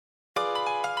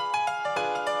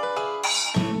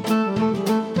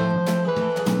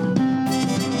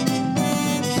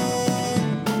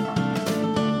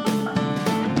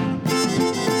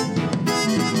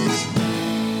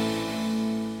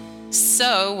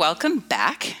welcome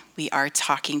back. We are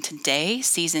talking today,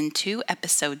 Season 2,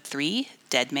 Episode 3,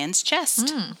 Dead Man's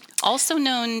Chest, also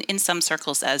known in some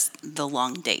circles as The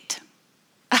Long Date.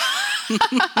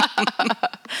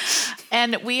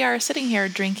 And we are sitting here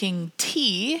drinking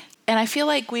tea, and I feel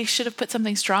like we should have put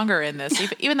something stronger in this.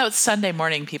 Even though it's Sunday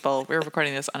morning, people, we're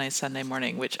recording this on a Sunday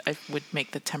morning, which would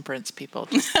make the temperance people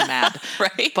just mad.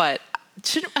 Right? But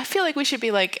I feel like we should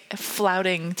be like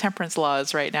flouting temperance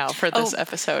laws right now for this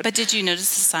episode. But did you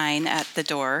notice the sign at the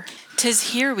door?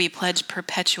 'Tis here we pledge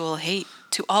perpetual hate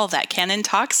to all that can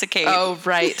intoxicate. Oh,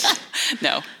 right.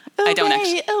 No, I don't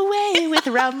actually. Away with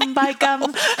rum by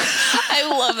gum. I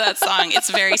love that song. It's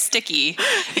very sticky.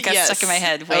 It got stuck in my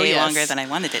head way longer than I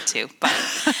wanted it to. But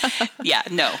yeah,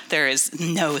 no, there is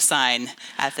no sign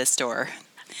at this door.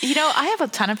 You know, I have a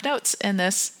ton of notes in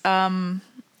this.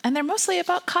 And they're mostly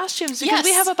about costumes because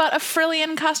we have about 1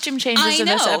 trillion costume changes in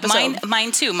this episode.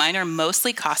 Mine too. Mine are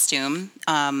mostly costume.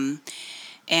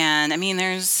 And I mean,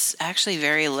 there's actually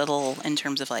very little in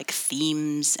terms of like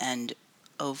themes and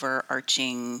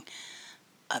overarching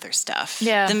other stuff.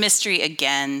 Yeah. The mystery,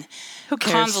 again, Who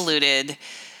cares? Convoluted,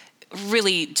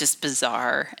 really just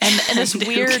bizarre. And this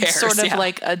weird sort of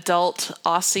like adult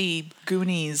Aussie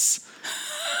Goonies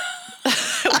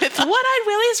with One-Eyed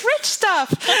Willie's rich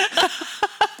stuff.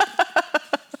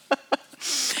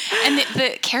 And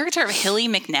the character of Hilly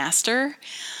McNaster,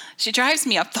 she drives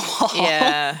me up the wall.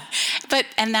 Yeah.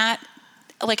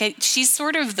 She's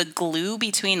sort of the glue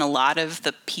between a lot of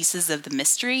the pieces of the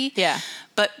mystery. Yeah.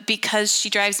 But because she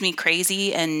drives me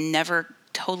crazy and never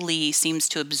totally seems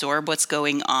to absorb what's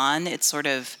going on, it sort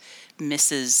of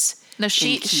misses. No,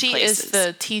 she is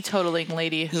the teetotaling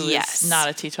lady who is not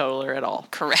a teetotaler at all.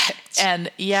 Correct. And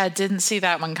didn't see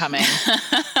that one coming.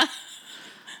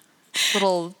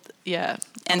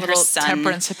 And her son,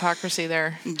 temperance hypocrisy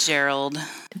there. Gerald.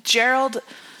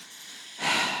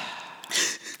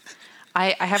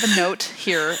 I have a note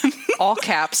here, all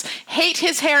caps. Hate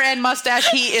his hair and mustache.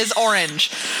 He is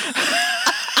orange.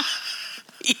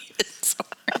 He is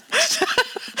orange.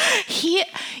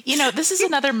 This is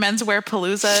another Menswear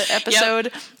Palooza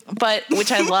episode, but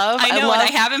which I love. I know, and I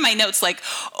have in my notes like,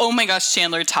 oh my gosh,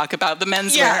 Chandler, talk about the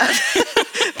menswear. Yeah.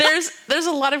 There's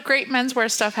a lot of great menswear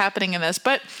stuff happening in this,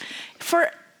 but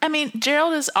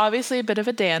Gerald is obviously a bit of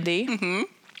a dandy,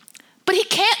 but he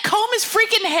can't comb his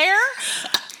freaking hair.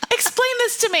 Explain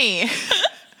this to me.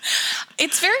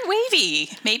 It's very wavy.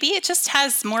 Maybe it just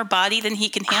has more body than he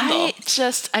can handle.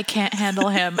 I can't handle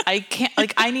him. I can't,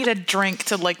 I need a drink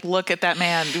to look at that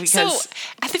man because. So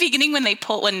at the beginning when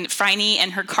Phryne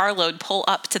and her carload pull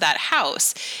up to that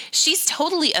house, she's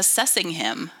totally assessing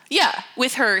him. Yeah.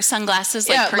 With her sunglasses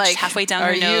perched halfway down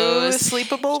her nose. Are you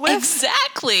sleepable with?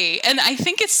 Exactly. And I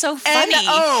think it's so funny.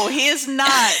 And he is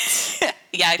not.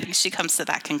 Yeah, I think she comes to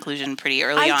that conclusion pretty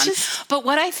early on. But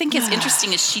what I think is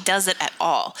interesting is she does it at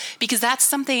all. Because that's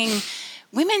something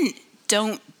women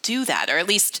don't do that, or at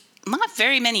least not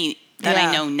very many that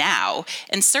I know now,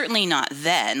 and certainly not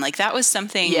then. That was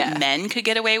something men could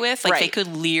get away with. They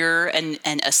could leer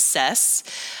and assess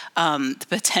the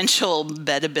potential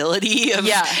beddability of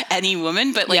any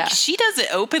woman, but she does it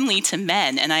openly to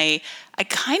men, and I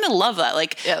kind of love that. I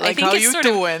think how it's you sort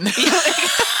doing?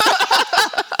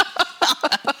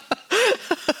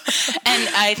 And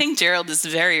I think Gerald is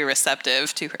very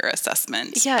receptive to her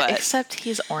assessment. Yeah, except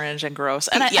he's orange and gross.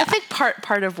 And I think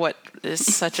part of what is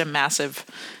such a massive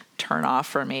turnoff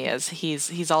for me is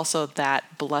he's also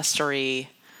that blustery.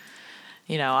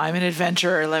 I'm an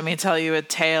adventurer. Let me tell you a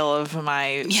tale of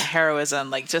my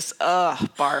heroism.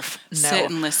 Barf. No.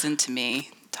 Sit and listen to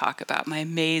me talk about my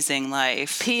amazing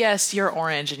life. P.S. You're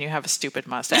orange and you have a stupid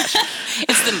mustache.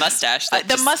 It's the mustache that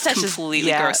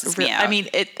completely grosses me out.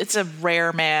 It's a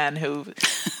rare man who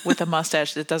with a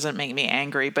mustache that doesn't make me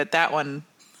angry, but that one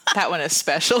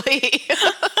especially.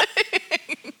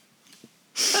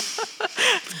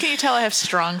 Can you tell I have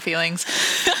strong feelings?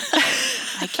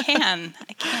 I can.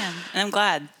 And I'm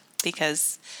glad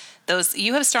because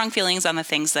you have strong feelings on the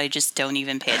things that I just don't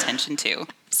even pay attention to.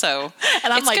 So,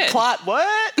 and I'm good. Plot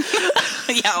what?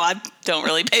 I don't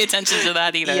really pay attention to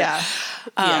that either. Yeah.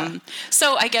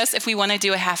 So I guess if we want to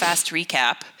do a half-assed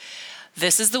recap,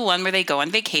 this is the one where they go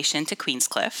on vacation to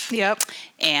Queenscliff. Yep.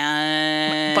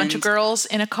 And a bunch of girls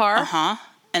in a car.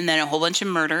 And then a whole bunch of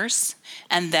murders.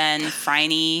 And then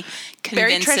Phryne convinces...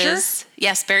 Buried treasure?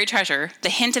 Yes, buried treasure. The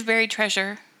hint of buried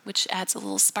treasure, which adds a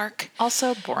little spark.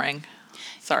 Also boring.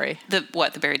 Sorry. The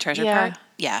buried treasure part?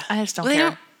 Yeah. I just don't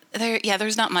care.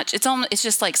 There's not much. It's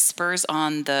just spurs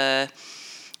on the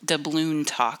doubloon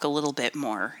talk a little bit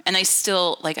more. And I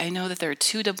still, like, I know that there are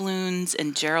 2 doubloons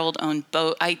and Gerald owned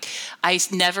boat. I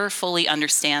never fully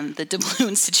understand the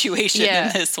doubloon situation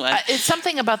in this one. It's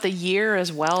something about the year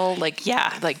as well. Like,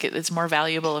 like it's more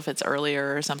valuable if it's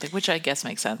earlier or something, which I guess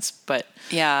makes sense. But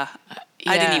I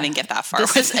didn't even get that far.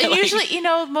 And usually,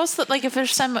 most of like if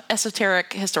there's some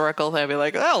esoteric historical thing, I'd be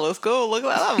like, oh, let's go look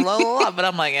at that, blah, blah, blah. But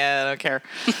I'm like, I don't care.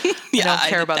 I don't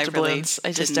care about doubloons.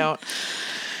 I just don't.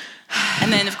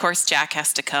 And then, of course, Jack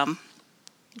has to come.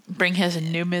 Bring his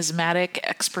numismatic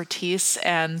expertise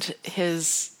and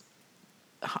his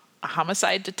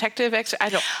homicide detective I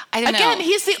don't know. Again,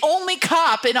 he's the only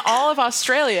cop in all of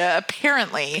Australia,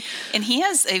 apparently. And he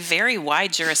has a very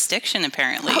wide jurisdiction,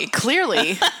 apparently. Oh,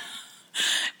 clearly.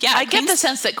 I get the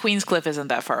sense that Queenscliff isn't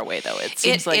that far away, though. It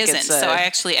seems like isn't. It's so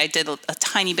I did a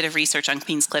tiny bit of research on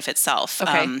Queenscliff itself,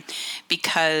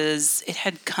 because it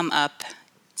had come up,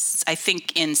 I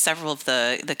think, in several of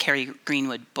the Carrie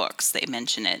Greenwood books. They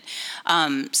mention it.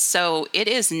 So it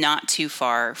is not too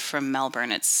far from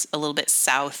Melbourne. It's a little bit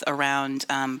south around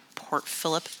Port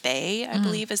Phillip Bay, I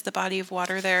believe, is the body of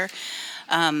water there.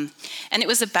 And it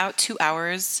was about 2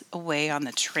 hours away on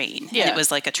the train. Yeah. And it was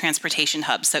like a transportation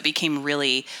hub. So it became a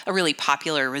really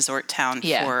popular resort town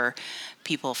for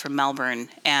people from Melbourne.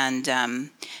 And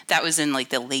that was in like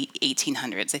the late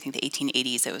 1800s. I think the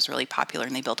 1880s, it was really popular.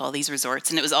 And they built all these resorts.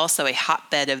 And it was also a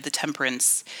hotbed of the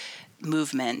temperance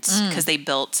movement because they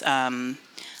built a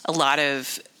lot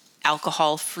of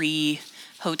alcohol-free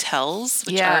hotels,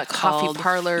 which are called coffee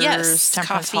parlors,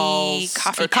 temperance halls,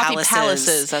 coffee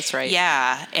palaces. That's right.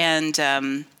 Yeah, and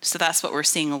so that's what we're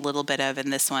seeing a little bit of in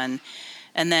this one,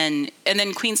 and then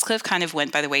Queenscliff kind of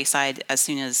went by the wayside as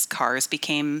soon as cars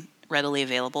became readily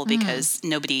available because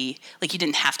nobody, like, you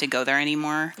didn't have to go there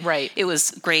anymore. Right. It was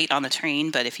great on the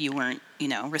train, but if you weren't,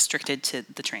 restricted to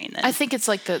the train, then I think it's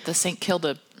like the St.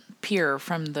 Kilda pier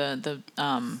from the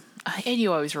and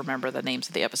you always remember the names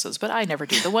of the episodes, but I never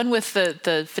do. The one with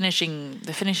the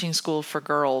finishing school for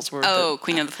girls. Where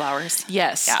Queen of the Flowers.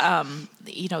 Yes. Yeah.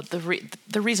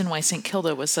 The reason why St.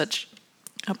 Kilda was such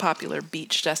a popular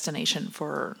beach destination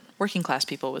for working class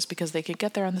people was because they could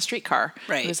get there on the streetcar.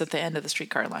 Right. It was at the end of the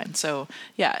streetcar line. So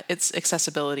its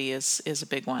accessibility is a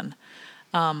big one.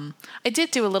 I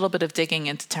did do a little bit of digging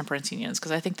into temperance unions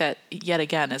because I think that, yet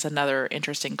again, is another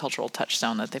interesting cultural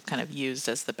touchstone that they've kind of used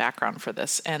as the background for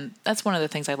this. And that's one of the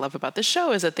things I love about this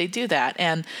show is that they do that.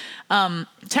 And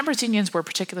temperance unions were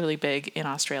particularly big in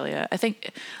Australia. I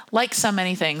think, like so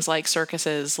many things, like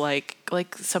circuses, like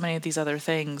so many of these other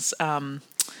things,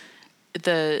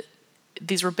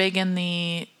 these were big in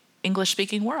the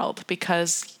English-speaking world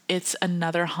because it's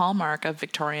another hallmark of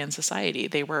Victorian society.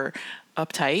 They were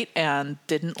uptight and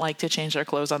didn't like to change their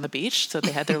clothes on the beach, so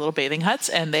they had their little bathing huts,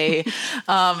 and they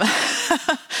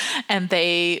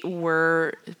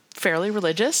were fairly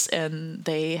religious, and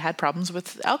they had problems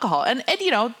with alcohol. And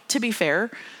to be fair,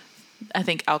 I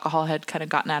think alcohol had kind of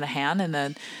gotten out of hand, and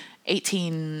then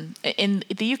in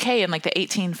the UK in like the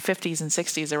 1850s and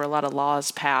 60s, there were a lot of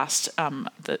laws passed.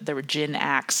 There were gin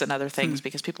acts and other things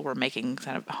because people were making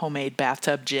kind of homemade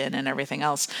bathtub gin and everything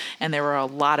else. And there were a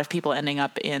lot of people ending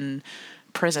up in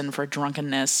prison for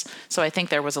drunkenness. So I think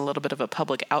there was a little bit of a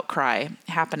public outcry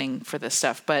happening for this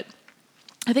stuff. But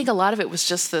I think a lot of it was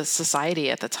just the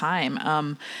society at the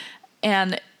time.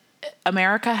 And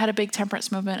America had a big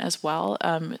temperance movement as well,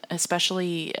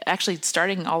 especially actually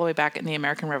starting all the way back in the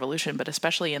American Revolution, but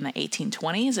especially in the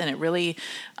 1820s. And it really,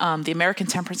 the American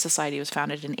Temperance Society was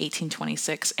founded in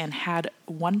 1826 and had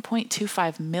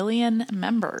 1.25 million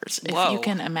members, if you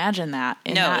can imagine that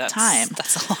in that time.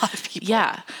 That's a lot of people.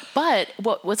 Yeah. But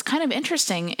what's kind of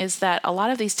interesting is that a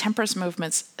lot of these temperance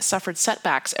movements suffered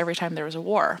setbacks every time there was a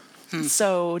war.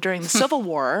 So during the Civil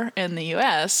War in the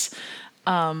U.S.,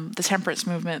 the temperance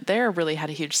movement there really had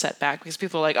a huge setback because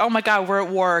people were like, "Oh my God, we're at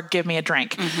war. Give me a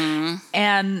drink."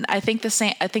 And I think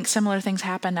similar things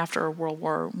happened after World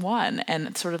War I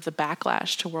and sort of the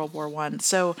backlash to World War I.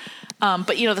 So, but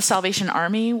the Salvation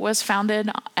Army was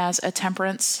founded as a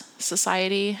temperance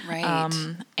society, right?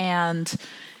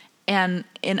 And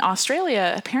in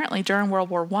Australia, apparently during World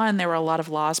War I, there were a lot of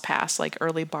laws passed, like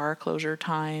early bar closure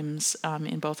times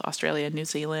in both Australia and New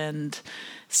Zealand.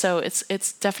 So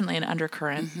it's definitely an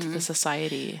undercurrent to the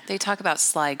society. They talk about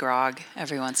sly grog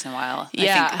every once in a while.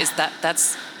 Yeah. I think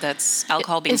that's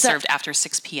alcohol being served after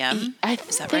 6 p.m.? I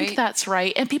think that's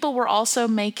right. And people were also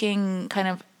making kind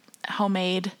of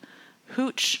homemade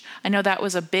hooch. I know that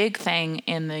was a big thing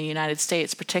in the United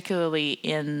States, particularly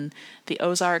in the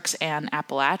Ozarks and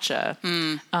Appalachia,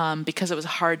 because it was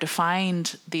hard to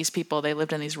find these people. They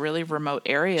lived in these really remote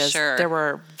areas. Sure. There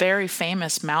were very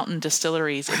famous mountain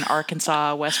distilleries in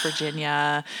Arkansas, West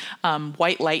Virginia.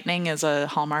 White Lightning is a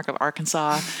hallmark of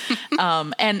Arkansas.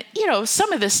 And,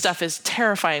 some of this stuff is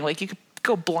terrifying. Like, you could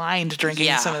go blind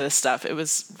drinking some of this stuff. It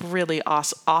was really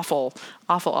awful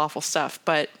stuff.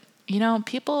 But,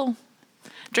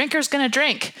 drinker's gonna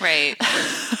drink. Right.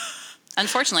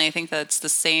 Unfortunately, I think those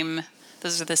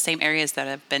are the same areas that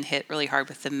have been hit really hard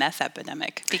with the meth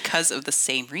epidemic because of the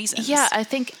same reasons. Yeah, I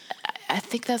think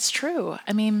that's true.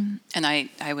 I mean, and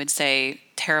I would say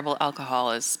terrible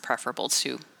alcohol is preferable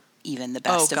to even the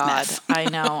best of meth. I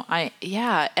know.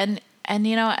 And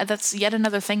that's yet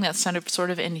another thing that's sort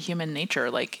of in human nature.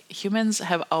 Like, humans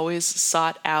have always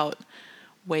sought out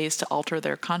ways to alter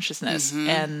their consciousness,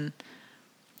 and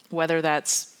whether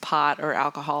that's pot or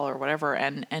alcohol or whatever,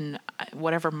 and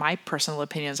whatever my personal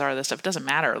opinions are of this stuff, doesn't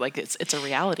matter. Like, it's a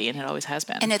reality, and it always has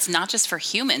been. And it's not just for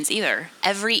humans either.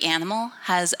 Every animal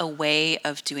has a way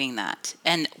of doing that.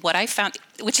 And what I found,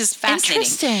 which is fascinating.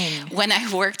 Interesting. When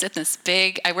I worked at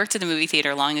I worked at a movie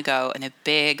theater long ago in a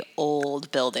big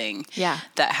old building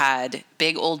that had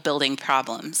big old building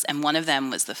problems. And one of them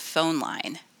was the phone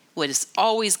line was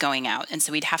always going out. And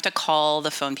so we'd have to call the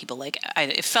phone people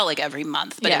it felt like every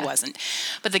month, but it wasn't.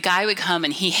 But the guy would come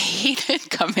and he hated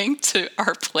coming to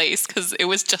our place because it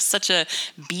was just such a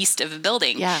beast of a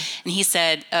building. Yeah. And he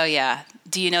said, "Oh yeah,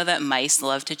 do you know that mice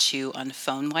love to chew on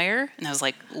phone wire?" And I was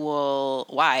like, "Well,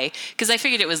 why?" Because I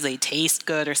figured it was they taste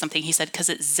good or something. He said, "Because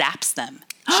it zaps them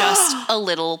just a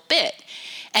little bit."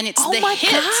 And it's the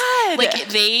hit. God. Like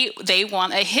they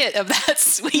want a hit of that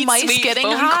sweet getting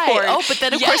phone high. cord. Oh, but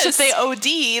then of course if they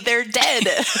OD, they're dead.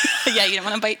 Yeah, you don't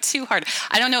want to bite too hard.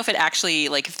 I don't know if it actually,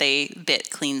 like, if they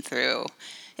bit clean through,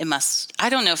 I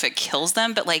don't know if it kills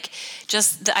them, but like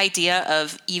just the idea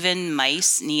of even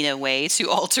mice need a way to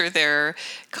alter their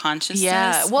consciousness.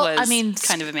 Yeah, well, I mean,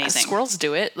 kind of amazing. Squirrels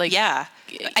do it. Like, yeah.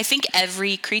 I think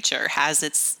every creature has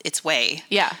its way.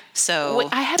 Yeah. So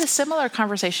I had a similar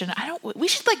conversation. We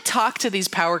should talk to these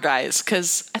power guys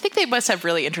because I think they must have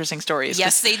really interesting stories.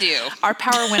 Yes, they do. Our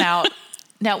power went out.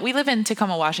 Now, we live in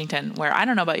Tacoma, Washington, where I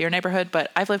don't know about your neighborhood, but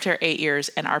I've lived here 8 years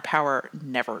and our power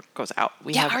never goes out.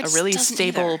 We have a really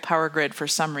stable power grid for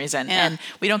some reason. Yeah. And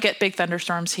we don't get big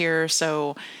thunderstorms here,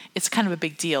 so it's kind of a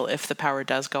big deal if the power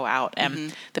does go out.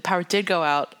 And the power did go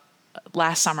out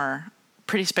last summer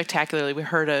pretty spectacularly. We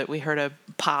heard a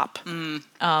pop.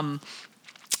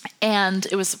 And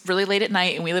it was really late at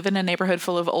night, and we live in a neighborhood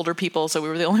full of older people, so we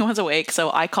were the only ones awake.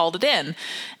 So I called it in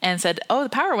and said, "Oh, the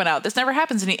power went out. This never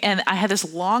happens." And I had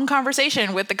this long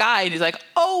conversation with the guy, and he's like,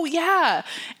 "Oh, yeah,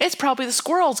 it's probably the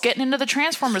squirrels getting into the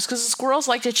transformers because the squirrels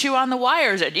like to chew on the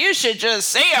wires, and you should just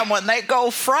see them when they go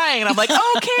frying." And I'm like,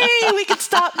 "Okay, we can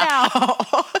stop now."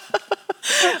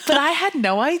 But I had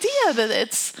no idea that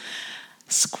it's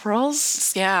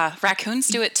squirrels. Yeah, raccoons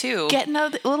do it too. Getting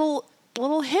a little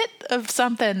hit of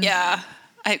something. Yeah.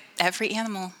 Every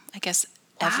animal, I guess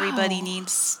everybody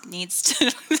needs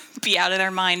to be out of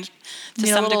their mind to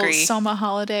some degree. Soma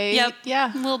holiday. Yep.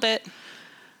 Yeah. A little bit.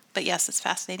 But yes, it's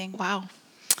fascinating. Wow.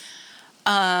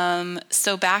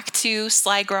 So back to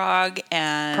Sly Grog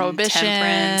and Prohibition.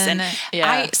 Temperance.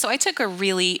 And so I took a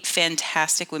really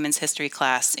fantastic women's history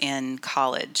class in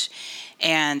college.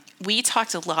 And we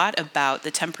talked a lot about the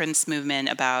temperance movement,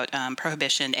 about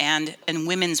prohibition, and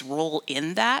women's role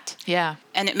in that. Yeah.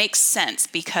 And it makes sense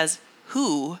because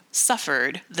who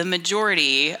suffered the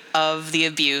majority of the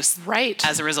abuse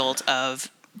as a result of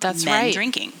men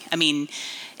drinking? I mean,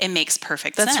 it makes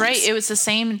perfect sense. That's right. It was the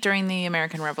same during the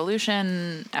American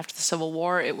Revolution. After the Civil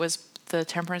War, it was the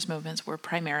temperance movements were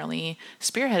primarily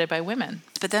spearheaded by women.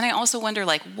 But then I also wonder,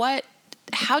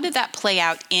 how did that play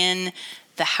out in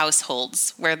the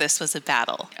households where this was a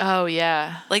battle? Oh,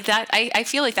 yeah. Like that, I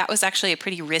feel like that was actually a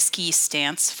pretty risky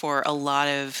stance for a lot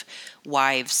of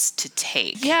wives to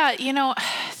take. Yeah,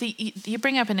 you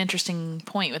bring up an interesting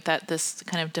point with this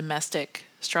kind of domestic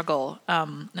struggle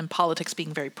and politics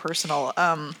being very personal.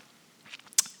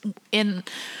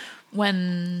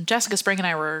 When Jessica Spring and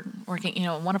I were working,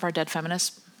 one of our Dead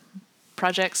Feminist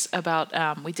projects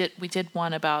about, we did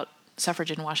one about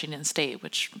suffrage in Washington State,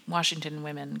 which Washington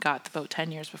women got the vote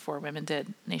 10 years before women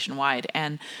did nationwide.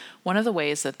 And one of the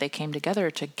ways that they came together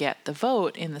to get the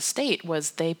vote in the state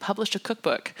was they published a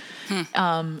cookbook in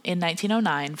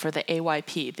 1909 for the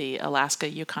AYP, the Alaska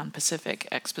Yukon Pacific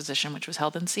Exposition, which was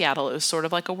held in Seattle. It was sort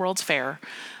of like a World's Fair.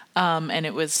 And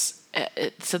it was,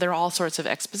 so there are all sorts of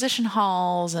exposition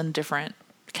halls and different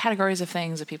categories of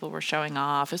things that people were showing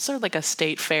off. It's sort of like a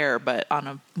state fair, but on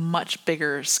a much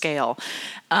bigger scale.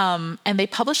 And they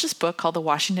published this book called the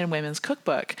Washington Women's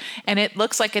Cookbook. And it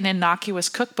looks like an innocuous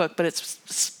cookbook, but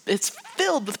it's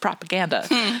filled with propaganda,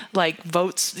 like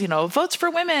votes for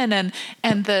women.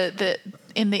 And the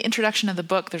in the introduction of the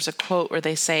book, there's a quote where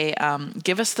they say,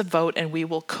 give us the vote and we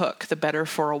will cook, the better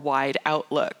for a wide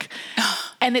outlook.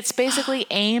 And it's basically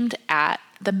aimed at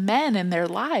the men in their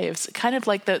lives, kind of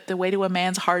like the way to a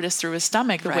man's heart is through his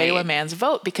stomach, the way to a man's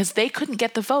vote, because they couldn't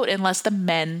get the vote unless the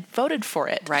men voted for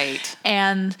it. Right.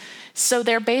 And so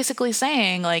they're basically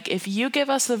saying, like, if you give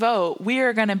us the vote,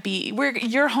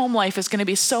 your home life is going to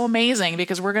be so amazing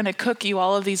because we're going to cook you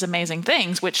all of these amazing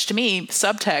things, which to me,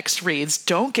 subtext reads,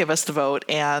 don't give us the vote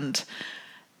and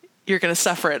you're going to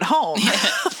suffer at home.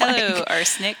 Hello,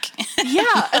 arsenic. Yeah.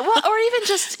 Well, or even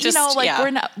just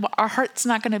we're not, our heart's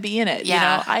not going to be in it.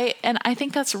 Yeah. I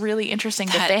think that's really interesting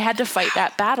that they had to fight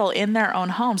that battle in their own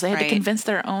homes. They had to convince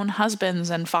their own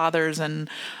husbands and fathers and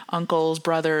uncles,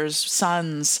 brothers,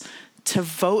 sons to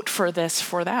vote for this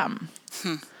for them.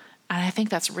 And I think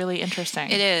that's really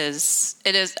interesting. It is.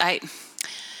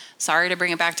 Sorry to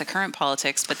bring it back to current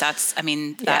politics, but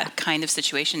that kind of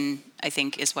situation, I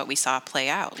think, is what we saw play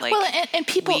out. Like, well, and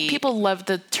people love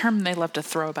the term they love to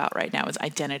throw about right now is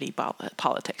identity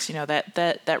politics.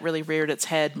 That really reared its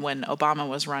head when Obama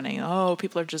was running. Oh,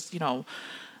 people are just,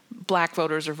 black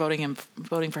voters are voting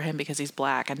for him because he's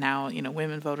black, and now,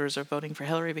 women voters are voting for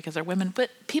Hillary because they're women.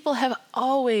 But people have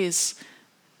always.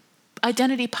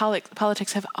 Identity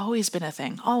politics have always been a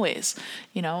thing, always.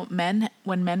 When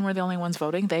men were the only ones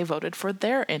voting, they voted for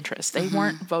their interests. They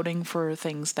weren't voting for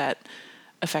things that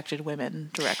affected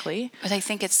women directly. But I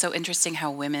think it's so interesting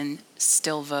how women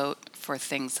still vote for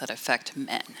things that affect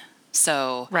men.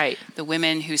 So the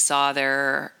women who saw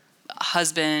their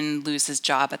husband lose his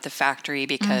job at the factory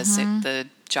because the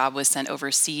job was sent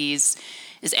overseas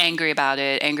is angry about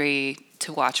it, angry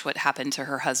to watch what happened to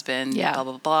her husband, blah,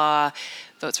 blah, blah,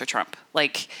 votes for Trump.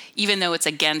 Like, even though it's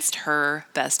against her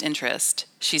best interest,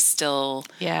 she's still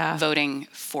voting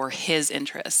for his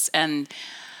interests. And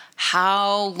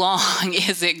how long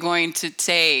is it going to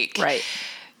take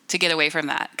to get away from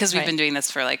that? Because we've been doing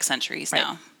this for like centuries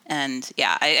now. And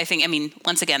I think,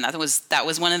 once again, that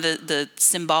was one of the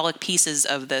symbolic pieces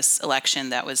of this election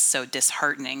that was so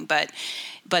disheartening. But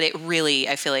it really,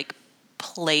 I feel like,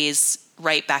 plays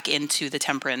right back into the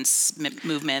temperance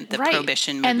movement, the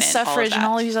prohibition movement, and suffrage, and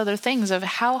all these other things of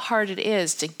how hard it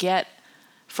is to get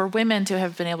for women to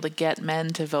have been able to get men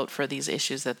to vote for these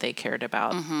issues that they cared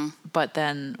about. But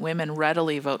then women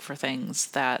readily vote for things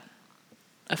that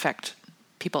affect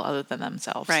people other than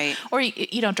themselves. Right. Or,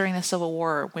 during the Civil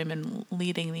War, women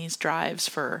leading these drives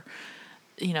for,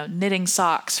 knitting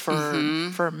socks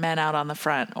for men out on the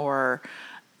front, or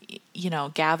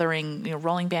gathering,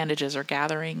 rolling bandages or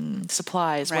gathering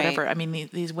supplies, whatever. I mean,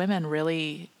 these women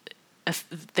really,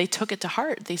 they took it to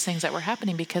heart, these things that were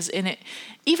happening, because in it,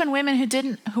 even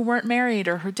women who weren't married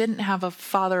or who didn't have a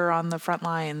father on the front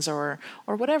lines or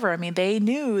whatever, they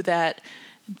knew that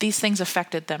these things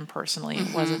affected them personally.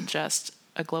 It wasn't just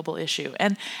a global issue.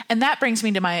 And that brings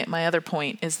me to my other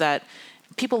point, is that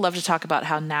people love to talk about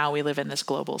how now we live in this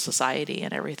global society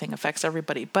and everything affects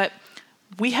everybody. But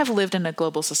we have lived in a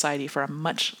global society for a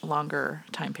much longer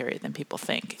time period than people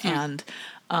think. And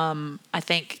I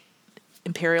think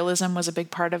imperialism was a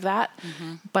big part of that.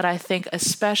 But I think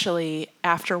especially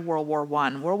after World War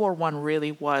I, World War I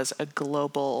really was a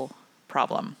global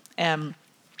problem. And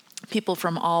people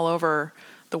from all over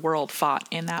the world fought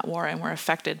in that war and were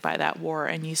affected by that war.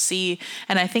 And you see,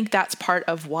 and I think that's part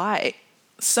of why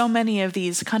so many of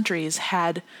these countries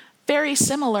had very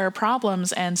similar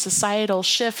problems and societal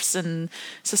shifts and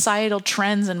societal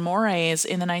trends and mores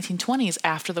in the 1920s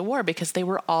after the war, because they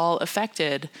were all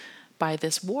affected by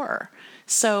this war.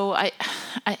 So I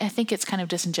think it's kind of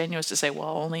disingenuous to say,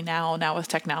 well, only now with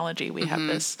technology we have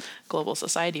this global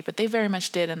society, but they very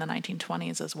much did in the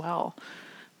 1920s as well.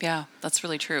 Yeah, that's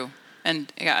really true.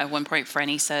 And at one point,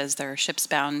 Franny says there are ships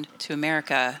bound to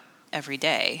America every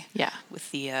day. Yeah, with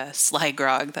the sly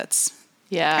grog that's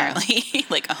apparently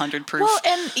like 100 proof. Well,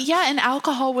 and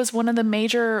alcohol was one of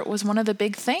the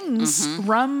big things.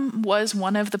 Rum was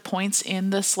one of the points in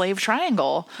the slave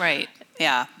triangle. Right.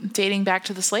 Yeah. Dating back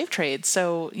to the slave trade.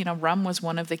 So, rum was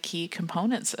one of the key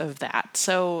components of that.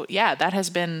 So,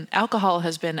 alcohol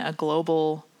has been a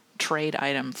global trade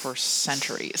item for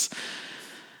centuries.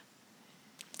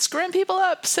 Screwing people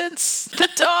up since the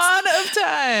dawn of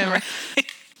time. Right.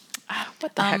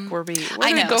 What the heck were we?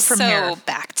 Where did we go from here? So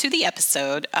back to the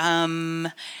episode.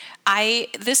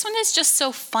 This one is just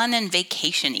so fun and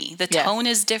vacation-y. The tone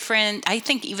is different. I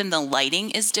think even the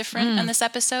lighting is different in this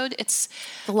episode. It's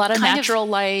a lot of natural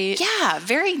light. Yeah,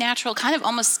 very natural, kind of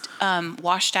almost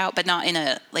washed out, but not in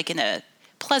a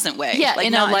pleasant way. Yeah,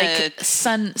 like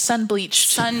sun bleached.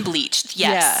 Sun bleached,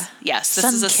 yes. Yeah. Yes, this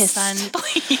is a sun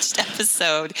bleached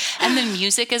episode. And the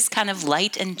music is kind of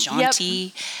light and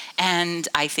jaunty. Yep. And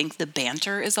I think the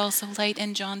banter is also light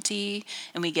and jaunty.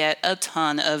 And we get a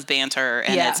ton of banter,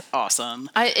 and it's awesome.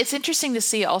 It's interesting to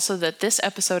see also that this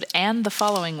episode and the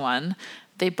following one,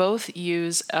 they both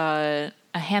use a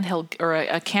handheld or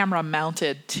a camera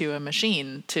mounted to a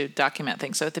machine to document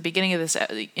things. So at the beginning of this,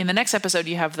 in the next episode,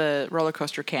 you have the roller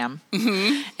coaster cam.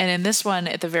 Mm-hmm. And in this one,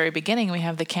 at the very beginning, we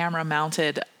have the camera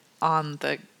mounted on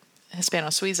the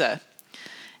Hispano-Suiza.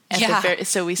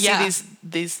 So we see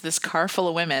this car full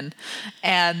of women.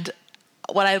 And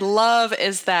what I love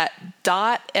is that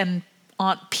Dot and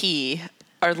Aunt P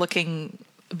are looking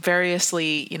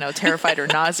variously, terrified or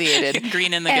nauseated.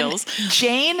 Green in the gills.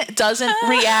 Jane doesn't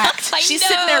react. She's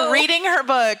sitting there reading her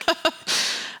book.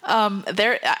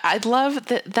 I love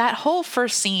that whole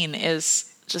first scene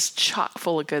is just chock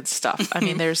full of good stuff. I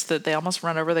mean, they almost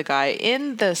run over the guy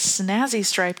in the snazzy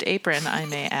striped apron, I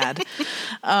may add,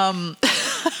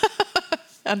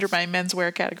 under my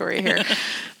menswear category here.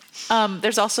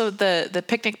 There's also the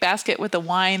picnic basket with the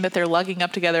wine that they're lugging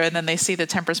up together, and then they see the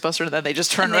temperance poster, and then they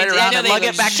just turn right around and lug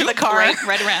it back to the car.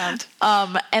 Right around.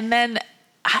 And then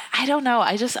I don't know.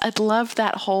 I love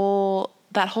that whole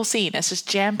scene. It's just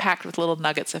jam packed with little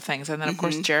nuggets of things, and then of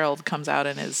course Gerald comes out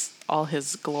in all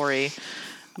his glory.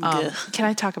 Can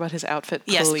I talk about his outfit,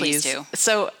 please? Yes, please do.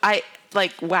 So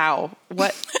wow,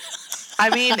 what? I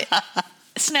mean,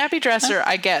 snappy dresser,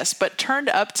 I guess, but turned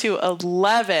up to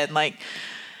 11,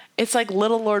 It's like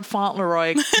little Lord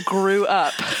Fauntleroy grew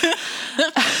up.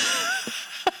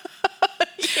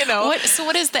 So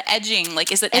what is the edging?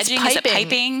 Is it edging? Is it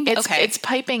piping? It's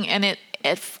piping, and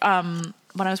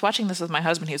when I was watching this with my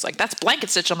husband, he was like, "That's blanket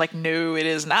stitch." I'm like, "No, it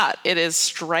is not. It is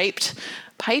striped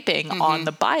piping on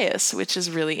the bias," which is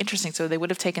really interesting. So they would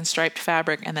have taken striped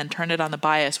fabric and then turned it on the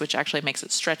bias, which actually makes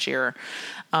it stretchier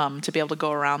to be able to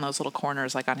go around those little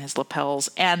corners like on his lapels.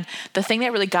 And the thing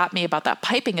that really got me about that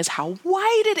piping is how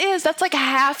wide it is. That's like a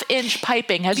half-inch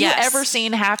piping. Have you ever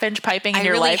seen half-inch piping in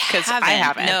your life? Because I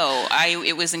haven't. No,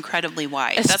 it was incredibly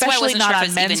wide. Especially that's why I wasn't not sure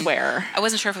on menswear. I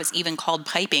wasn't sure if it was even called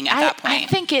piping at that point. I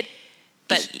think it.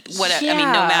 But no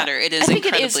matter. It is. I think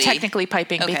it is technically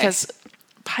piping because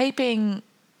piping.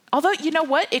 Although you know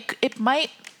what, it may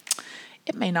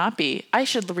not be. I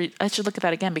should look at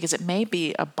that again because it may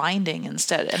be a binding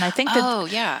instead. And I think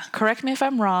that. Correct me if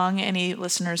I'm wrong. Any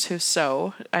listeners who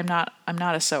sew, I'm not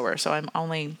a sewer, so I'm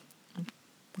only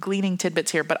gleaning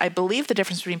tidbits here. But I believe the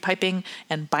difference between piping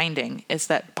and binding is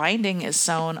that binding is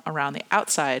sewn around the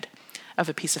outside of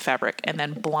a piece of fabric and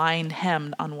then blind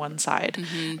hemmed on one side.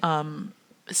 Mm-hmm.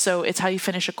 So it's how you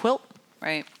finish a quilt.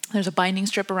 Right. There's a binding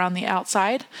strip around the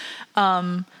outside.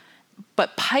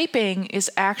 But piping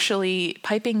is a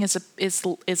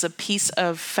piece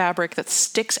of fabric that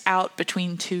sticks out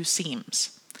between two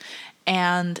seams.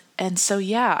 And so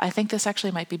I think this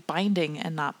actually might be binding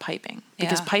and not piping.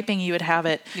 Because piping you would have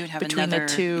between the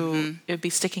two, it would be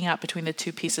sticking out between the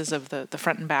two pieces of the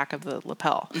front and back of the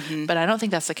lapel. Mm-hmm. But I don't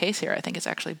think that's the case here. I think it's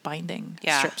actually binding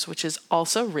strips, which is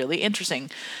also really interesting.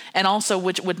 And also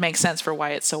which would make sense for why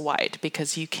it's so wide,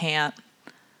 because you can't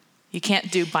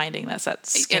do binding that's that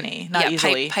skinny, not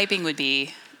easily. Piping would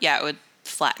be, it would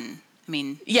flatten.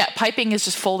 Piping is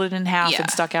just folded in half and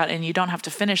stuck out, and you don't have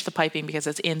to finish the piping because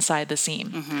it's inside the seam.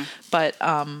 Mm-hmm. But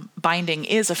binding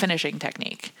is a finishing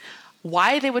technique.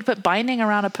 Why they would put binding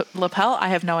around a lapel, I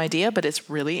have no idea, but it's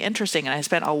really interesting. And I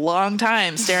spent a long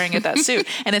time staring at that suit.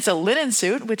 And it's a linen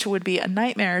suit, which would be a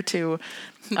nightmare to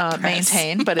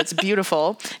maintain, but it's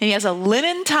beautiful. And he has a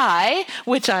linen tie,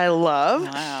 which I love.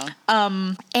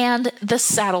 Wow. And the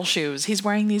saddle shoes. He's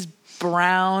wearing these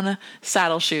brown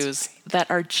saddle shoes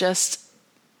that are just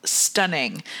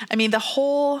stunning. I mean, the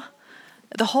whole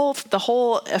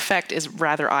effect is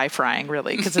rather eye-frying,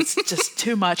 really, because it's just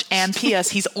too much. And P.S.,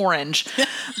 he's orange.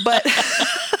 But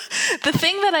the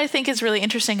thing that I think is really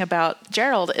interesting about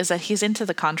Gerald is that he's into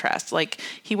the contrast.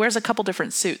 He wears a couple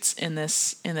different suits in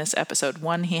this episode.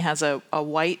 One, he has a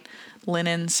white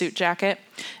linen suit jacket,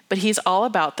 but he's all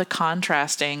about the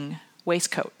contrasting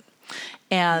waistcoat.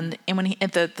 And when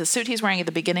the suit he's wearing at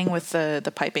the beginning with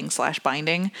the piping /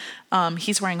 binding,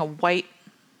 he's wearing a white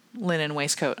linen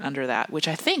waistcoat under that, which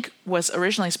I think was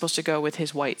originally supposed to go with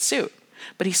his white suit.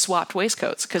 But he swapped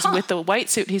waistcoats because with the white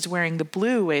suit, he's wearing the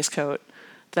blue waistcoat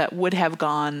that would have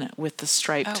gone with the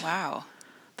striped. Oh, wow.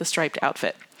 The striped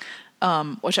outfit.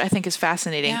 which I think is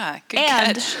fascinating. Yeah, good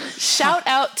and catch. Shout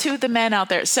out to the men out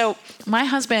there. So my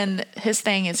husband, his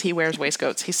thing is he wears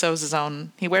waistcoats. He sews his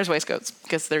own. He wears waistcoats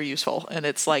because they're useful, and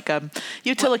it's like a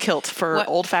utilikilt for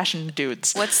old-fashioned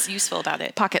dudes. What's useful about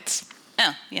it? Pockets.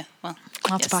 Oh, yeah. Well,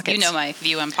 lots of pockets. You know my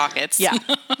view on pockets. Yeah.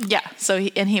 Yeah. So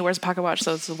he wears a pocket watch,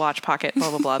 so it's a watch pocket, blah,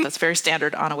 blah, blah. That's very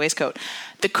standard on a waistcoat.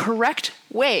 The correct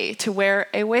way to wear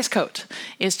a waistcoat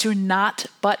is to not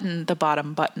button the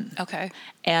bottom button. Okay.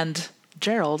 And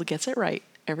Gerald gets it right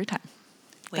every time.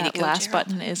 That last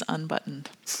button is unbuttoned.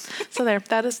 So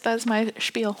that is my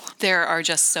spiel. There are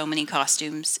just so many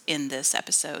costumes in this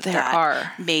episode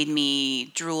that made me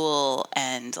drool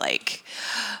and like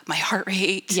my heart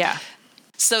rate. Yeah.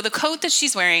 So the coat that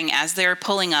she's wearing as they're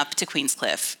pulling up to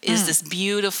Queenscliff is this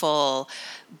beautiful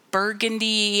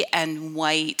burgundy and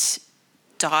white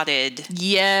dotted.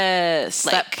 Yes,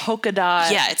 like, that polka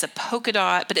dot. Yeah, it's a polka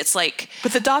dot, but it's like.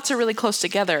 But the dots are really close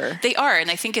together. They are, and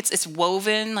I think it's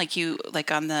woven I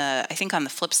think on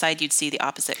the flip side you'd see the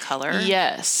opposite color.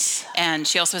 Yes. And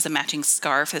she also has a matching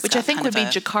scarf, which I think would be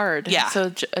jacquard. Yeah.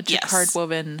 So a jacquard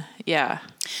woven. Yeah.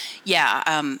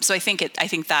 Yeah. So I think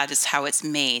that is how it's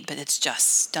made, but it's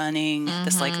just stunning. Mm-hmm.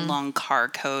 This like long car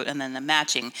coat and then the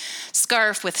matching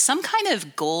scarf with some kind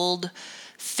of gold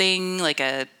thing, like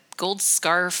a gold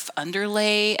scarf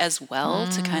underlay as well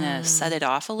to kind of set it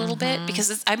off a little bit,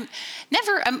 because I'm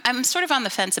sort of on the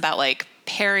fence about like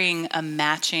pairing a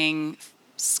matching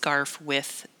scarf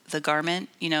with the garment,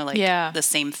 the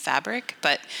same fabric,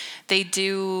 but they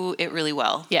do it really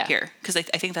well here, because I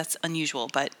think that's unusual,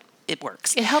 but it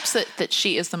works. It helps that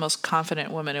she is the most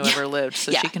confident woman who ever lived,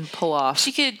 so she can pull off.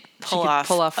 She could pull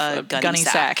off a gunny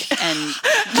sack. And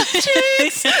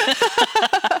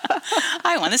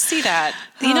I want to see that.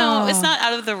 It's not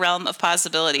out of the realm of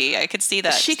possibility. I could see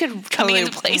that. She could totally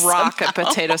rock a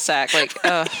potato sack, like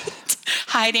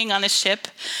hiding on a ship.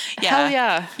 Yeah. Hell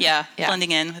yeah. Yeah.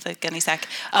 Blending in with a gunny sack.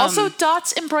 Also,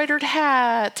 Dot's embroidered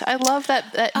hat. I love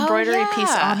that embroidery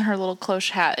piece on her little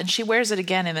cloche hat, and she wears it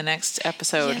again in the next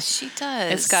episode. Yes, she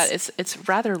does. It's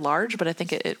rather large, but I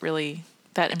think it really,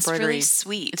 that embroidery. It's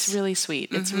really sweet. It's really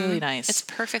sweet. Mm-hmm. It's really nice. It's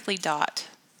perfectly Dot.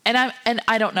 And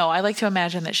I don't know. I like to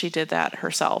imagine that she did that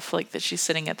herself, like that she's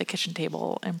sitting at the kitchen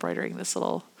table embroidering this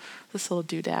little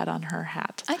doodad on her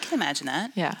hat. I can imagine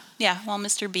that. Yeah. Yeah. While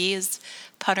Mr. B is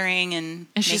puttering and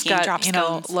she's got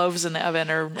drop loaves in the oven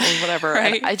or whatever.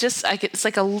 Right. And it's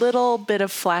like a little bit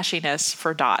of flashiness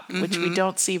for Dot, which we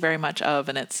don't see very much of,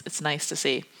 and it's nice to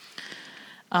see.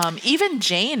 Even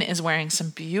Jane is wearing some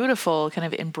beautiful kind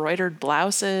of embroidered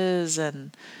blouses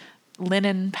and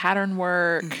linen pattern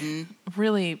work,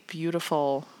 really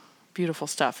beautiful, beautiful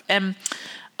stuff. And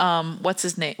what's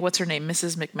her name?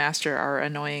 Mrs. McNaster, our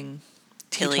annoying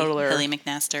teetotaler. Hilly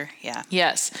McNaster, yeah.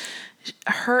 Yes.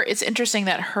 It's interesting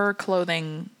that her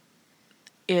clothing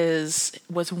was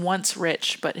once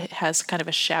rich, but it has kind of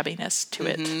a shabbiness to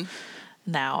it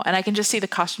now. And I can just see the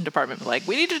costume department like,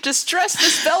 we need to distress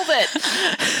this velvet.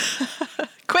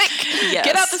 Quick,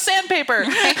 get out the sandpaper.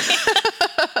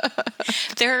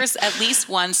 There's at least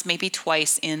once, maybe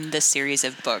twice in the series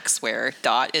of books where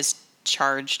Dot is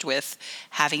charged with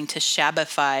having to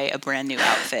shabify a brand new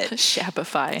outfit.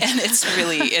 Shabify. And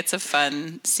it's a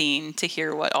fun scene to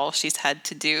hear what all she's had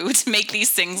to do to make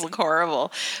these things look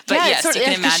horrible. But yes, you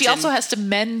can imagine. She also has to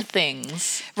mend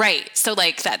things. Right. So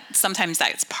like that, sometimes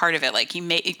that's part of it. Like you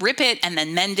rip it and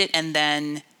then mend it and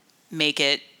then make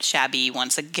it shabby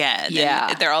once again. Yeah.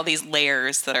 And there are all these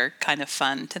layers that are kind of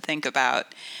fun to think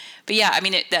about. But yeah, I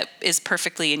mean, that is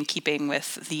perfectly in keeping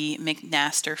with the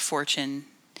McNaster fortune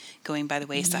going by the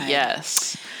wayside.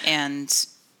 Yes. And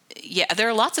yeah, there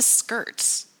are lots of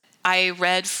skirts. I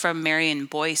read from Marion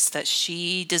Boyce that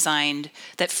she designed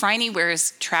that Phryne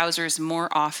wears trousers more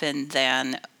often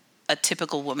than a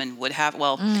typical woman would have.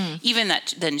 Well, even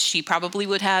than she probably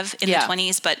would have in the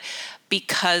 20s, but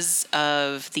because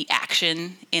of the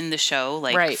action in the show,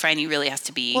 like Phryne really has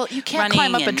to be you can't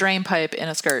climb up a drain pipe in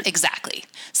a skirt. Exactly.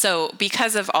 So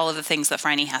because of all of the things that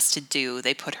Phryne has to do,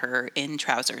 they put her in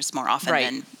trousers more often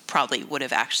than probably would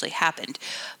have actually happened.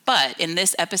 But in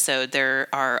this episode, there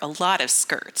are a lot of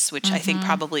skirts, which I think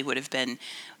probably would have been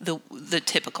the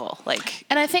typical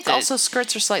And I think also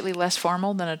skirts are slightly less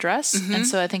formal than a dress, and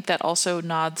so I think that also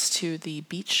nods to the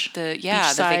beach. The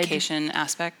vacation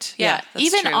aspect. Yeah,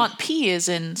 even true. Aunt P is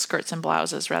in skirts and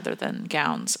blouses rather than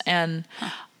gowns, and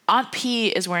Aunt P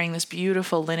is wearing this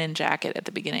beautiful linen jacket at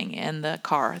the beginning in the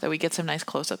car that we get some nice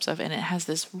close-ups of, and it has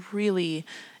this really,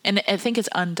 and I think it's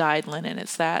undyed linen.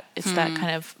 It's that kind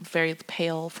of very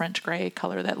pale French gray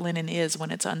color that linen is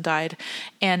when it's undyed,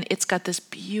 and it's got this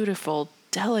beautiful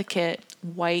delicate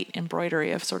white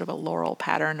embroidery of sort of a loral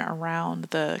pattern around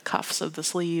the cuffs of the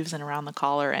sleeves and around the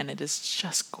collar, and it is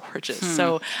just gorgeous.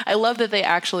 So I love that they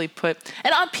actually put,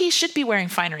 and Aunt P should be wearing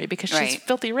finery because she's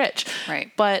filthy rich.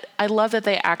 Right. But I love that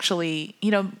they actually, you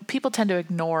know, people tend to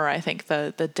ignore, I think,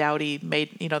 the dowdy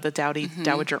maid, you know, the dowdy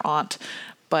dowager aunt.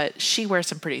 But she wears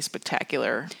some pretty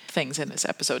spectacular things in this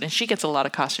episode, and she gets a lot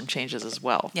of costume changes as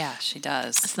well. Yeah, she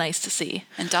does. It's nice to see.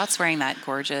 And Dot's wearing that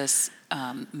gorgeous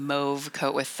mauve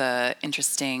coat with the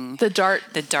interesting... The darts.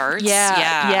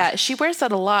 Yeah. She wears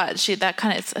that a lot. I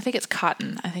think it's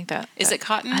cotton. I think that... Is it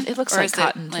cotton? It looks like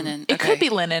cotton. Linen? It could be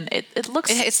linen. It looks...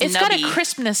 It's got a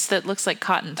crispness that looks like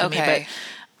cotton to me, but...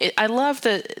 I love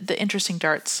the interesting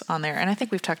darts on there, and I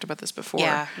think we've talked about this before.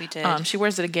 Yeah, we did. She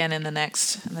wears it again in the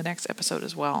next episode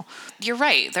as well. You're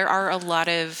right. There are a lot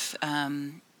of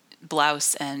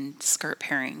blouse and skirt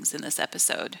pairings in this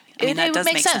episode. I mean, that does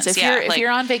make sense. If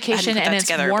you're on vacation and it's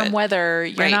warm weather,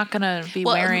 you're not going to be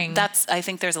wearing. I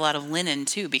think there's a lot of linen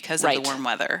too because of the warm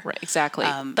weather. Right, exactly.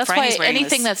 That's why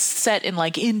anything that's set in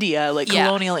like India, like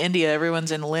colonial India,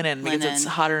 everyone's in linen because it's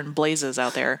hotter than blazes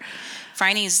out there.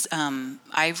 Franny's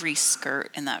ivory skirt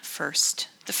in the first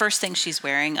thing she's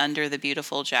wearing under the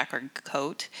beautiful jacquard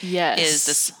coat is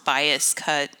this bias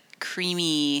cut,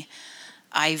 creamy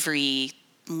ivory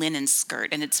linen skirt,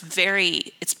 and it's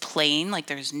plain, like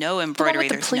there's no embroidery.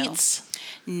 The pleats?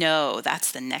 No,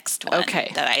 that's the next one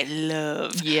that I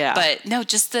love. Yeah. But no,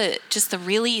 just the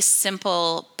really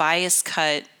simple bias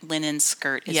cut linen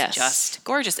skirt is just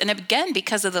gorgeous. And again,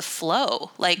 because of the flow,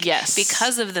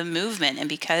 because of the movement and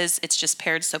because it's just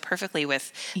paired so perfectly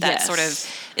with that sort of,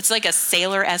 it's like a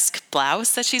sailor-esque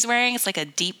blouse that she's wearing. It's like a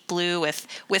deep blue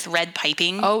with red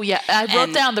piping. Oh yeah. I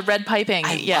wrote down the red piping.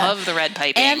 I love the red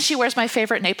piping. And she wears my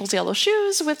favorite Naples yellow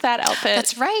shoes with that outfit.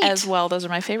 That's right. As well. Those are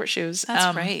my favorite shoes.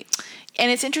 That's right. And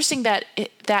it's interesting that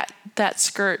that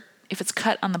skirt, if it's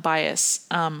cut on the bias,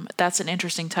 that's an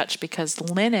interesting touch because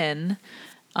linen's,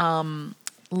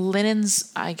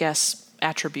 I guess,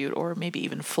 attribute or maybe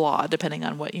even flaw, depending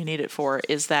on what you need it for,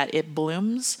 is that it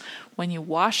blooms when you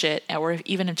wash it, or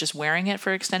even if just wearing it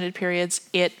for extended periods,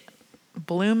 it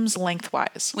blooms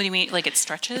lengthwise. What do you mean? Like it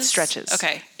stretches? It stretches.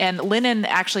 Okay. And linen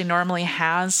actually normally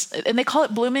has, and they call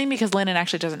it blooming because linen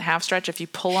actually doesn't have stretch. If you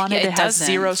pull on it has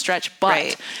zero stretch,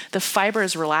 but the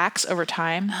fibers relax over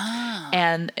time.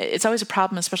 And it's always a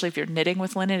problem, especially if you're knitting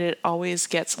with linen, it always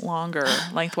gets longer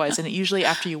lengthwise, and usually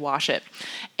after you wash it.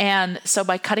 And so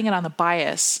by cutting it on the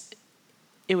bias,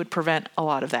 it would prevent a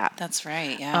lot of that. That's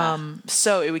right, yeah.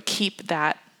 So it would keep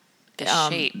that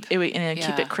shape. It would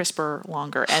keep it crisper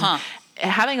longer. And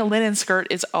having a linen skirt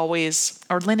is always,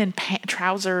 or linen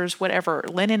trousers, whatever.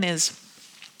 Linen is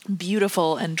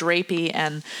beautiful and drapey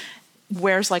and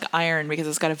wears like iron because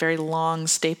it's got a very long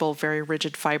staple, very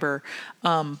rigid fiber.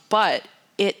 But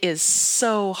it is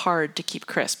so hard to keep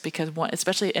crisp because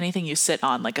especially anything you sit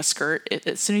on, like a skirt,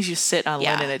 as soon as you sit on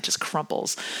linen, it just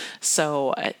crumples.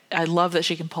 So I love that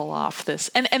she can pull off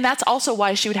this. And that's also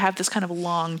why she would have this kind of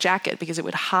long jacket, because it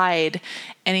would hide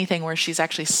anything where she's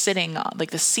actually sitting on,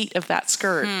 like the seat of that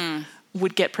skirt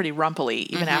would get pretty rumply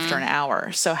even after an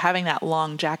hour. So having that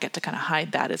long jacket to kind of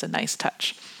hide that is a nice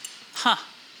touch.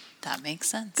 That makes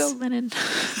sense. Go linen.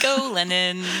 Go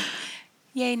linen.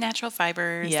 Yay, natural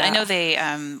fibers. Yeah. I know they,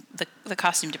 the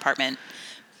costume department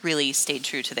really stayed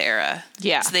true to the era.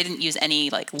 Yeah. So they didn't use any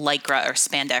like lycra or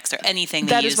spandex or anything.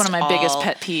 That is one of my biggest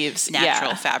pet peeves.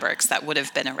 Natural fabrics that would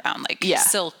have been around, like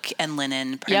silk and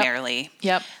linen primarily.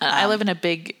 Yep. I live in a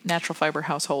big natural fiber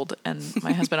household, and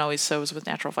my husband always sews with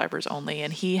natural fibers only.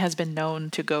 And he has been known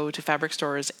to go to fabric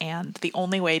stores, and the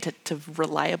only way to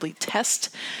reliably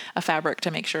test a fabric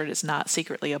to make sure it is not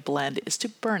secretly a blend is to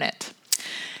burn it.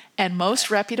 And most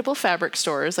reputable fabric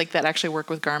stores, like that actually work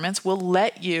with garments, will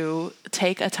let you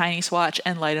take a tiny swatch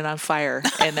and light it on fire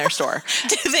in their store.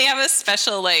 Do they have a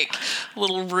special like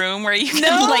little room where you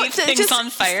can light things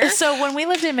on fire? So when we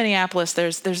lived in Minneapolis,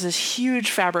 there's this huge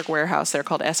fabric warehouse there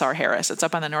called S.R. Harris. It's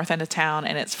up on the north end of town,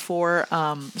 and it's for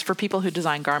people who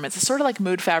design garments. It's sort of like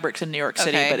Mood Fabrics in New York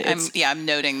City, but I'm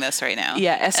noting this right now.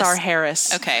 Yeah, S.R.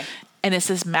 Harris. Okay. And it's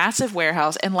this massive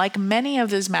warehouse. And like many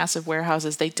of these massive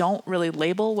warehouses, they don't really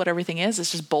label what everything is.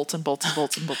 It's just bolts and bolts and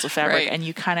bolts and bolts of fabric. Right. And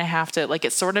you kind of have to, like,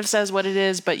 it sort of says what it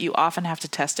is, but you often have to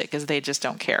test it because they just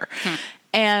don't care.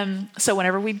 And so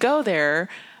whenever we'd go there,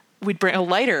 we'd bring a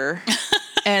lighter.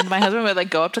 And my husband would like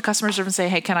go up to customer service and say,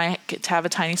 hey, can I have a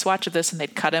tiny swatch of this? And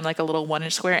they'd cut him like a little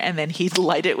 1-inch square, and then he'd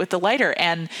light it with the lighter.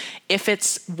 And if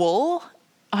it's wool,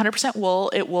 100%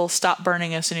 wool, it will stop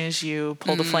burning as soon as you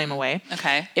pull the flame away.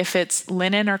 Okay. If it's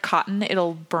linen or cotton,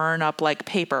 it'll burn up like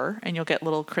paper and you'll get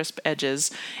little crisp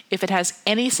edges. If it has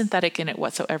any synthetic in it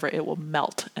whatsoever, it will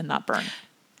melt and not burn.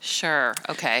 Sure.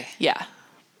 Okay. Yeah.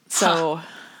 So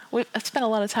I've spent a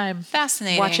lot of time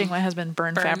watching my husband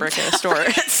burn fabric at a store.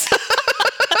 That's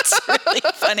really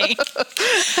funny.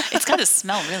 It's got to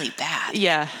smell really bad.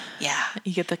 Yeah. Yeah.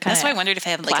 You get the kind That's why I wondered if I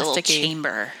have like a little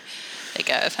chamber. Like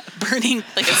a burning,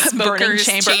 like a smoker's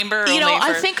chamber. You know,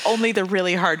 I think only the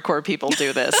really hardcore people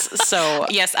do this. So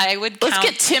yes, I would. Let's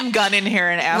get Tim Gunn in here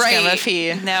and ask him if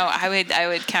he. No, I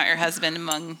would count your husband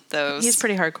among those. He's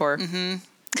pretty hardcore. Mm-hmm.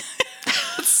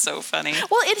 That's so funny.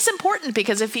 Well, it's important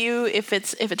because if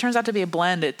it turns out to be a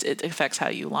blend, it affects how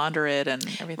you launder it and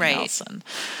everything else. And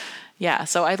yeah,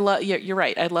 so I love. You're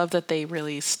right. I love that they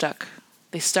really stuck.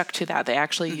 They stuck to that. They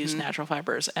actually used natural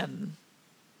fibers and.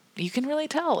 You can really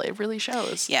tell. It really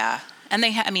shows. Yeah. And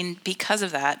they because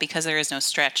of that, because there is no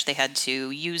stretch, they had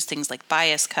to use things like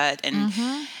bias cut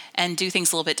and do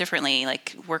things a little bit differently,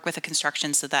 like work with the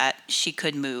construction so that she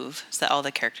could move, so that all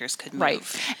the characters could move.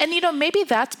 Right. And, maybe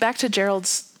that's back to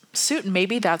Gerald's suit. And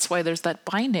maybe that's why there's that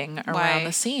binding around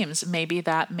the seams. Maybe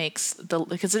that makes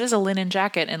because it is a linen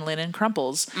jacket and linen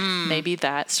crumples. Maybe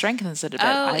that strengthens it a bit.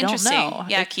 I don't know.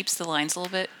 Yeah, it keeps the lines a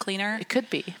little bit cleaner. It could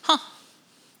be. Huh.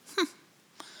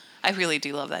 I really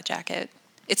do love that jacket.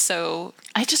 It's so...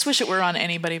 I just wish it were on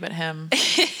anybody but him.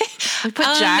 We put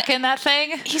Jack in that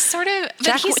thing. He's sort of...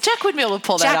 Jack wouldn't be able to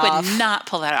pull that off. Jack would not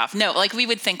pull that off. No, like we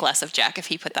would think less of Jack if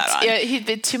he put that on. Yeah, he'd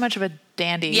be too much of a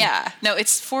dandy. Yeah. No,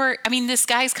 it's for... I mean, this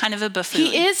guy's kind of a buffoon.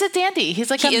 He is a dandy.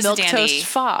 He's like a milquetoast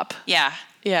fop. Yeah.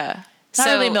 Yeah. Not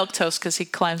really milquetoast because he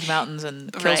climbs mountains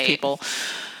and kills people.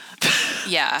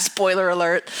 Yeah. Spoiler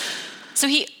alert. So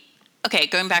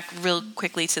going back real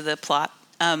quickly to the plot.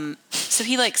 So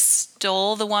he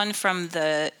stole the one from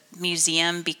the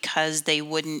museum because they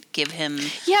wouldn't give him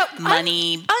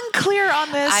money. Unclear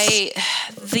on this.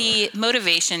 The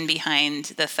motivation behind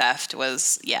the theft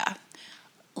was a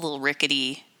little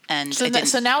rickety, and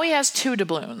so now he has 2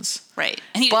 doubloons, right?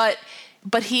 And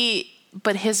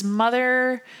but his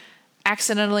mother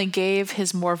accidentally gave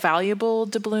his more valuable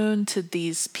doubloon to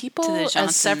these people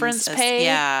as severance pay.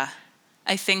 Yeah.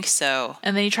 I think so.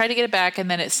 And then he tried to get it back, and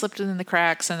then it slipped in the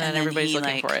cracks, and then everybody's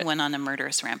looking for it. Went on a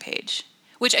murderous rampage,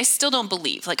 which I still don't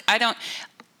believe.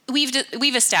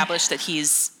 We've established that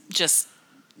he's just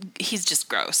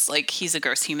gross. Like he's a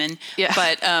gross human. Yeah.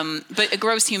 But a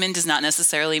gross human does not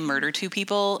necessarily murder 2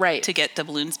 people to get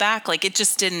doubloons back. Like it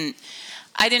just didn't.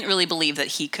 I didn't really believe that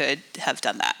he could have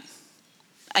done that.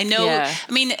 I know. Yeah.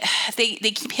 I mean, they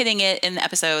keep hitting it in the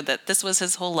episode that this was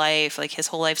his whole life. Like his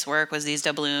whole life's work was these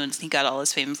doubloons. He got all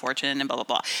his fame and fortune and blah blah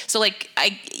blah. So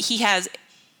he has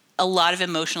a lot of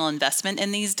emotional investment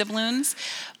in these doubloons.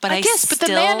 But but the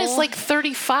man is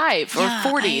 35 or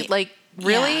 40.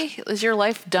 Really? Yeah. Is your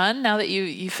life done now that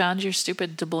you found your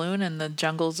stupid doubloon in the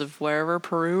jungles of wherever,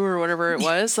 Peru or whatever it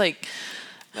was?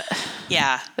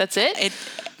 Yeah, that's it.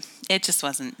 It just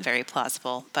wasn't very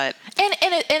plausible, but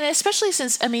and especially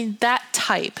since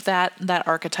that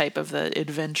archetype of the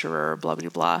adventurer, blah blah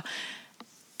blah,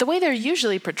 the way they're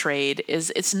usually portrayed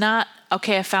is it's not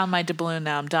okay. I found my doubloon,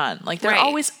 now I'm done. Like they're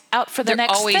always out for the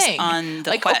next thing. They're always on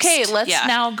the quest. Okay, let's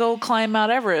now go climb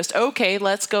Mount Everest. Okay,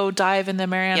 let's go dive in the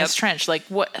Marianas Trench. Like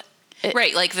what?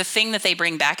 Like the thing that they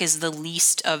bring back is the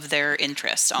least of their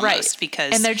interest, almost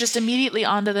because and they're just immediately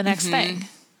on to the next thing.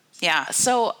 Yeah.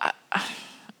 So.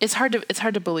 It's hard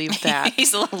to believe that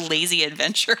he's a little lazy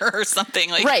adventurer or something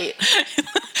right.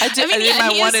 I did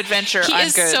my one adventure.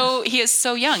 I'm good. He is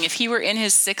so young. If he were in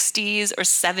his 60s or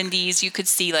 70s, you could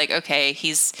see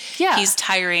he's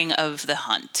tiring of the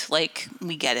hunt. Like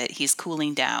we get it. He's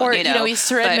cooling down. Or he's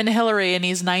Sir Edmund Hillary and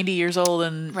he's 90 years old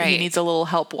and he needs a little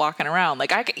help walking around.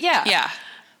 But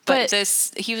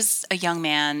he was a young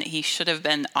man. He should have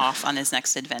been off on his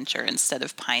next adventure instead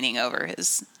of pining over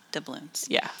his doubloons.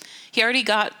 Yeah. He already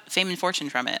got fame and fortune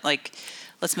from it.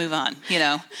 Let's move on,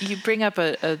 You bring up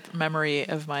a memory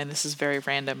of mine. This is very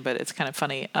random, but it's kind of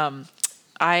funny. A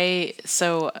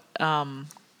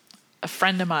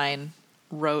friend of mine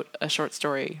wrote a short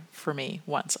story for me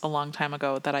once, a long time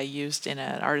ago, that I used in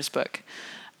an artist book.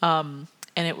 And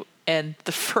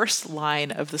the first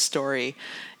line of the story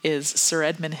is Sir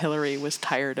Edmund Hillary was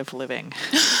tired of living.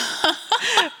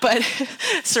 But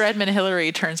Sir Edmund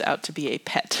Hillary turns out to be a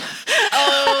pet.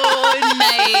 Oh,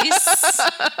 nice.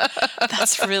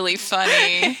 That's really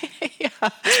funny. Yeah.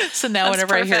 So now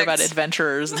whenever I hear about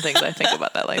adventurers and things, I think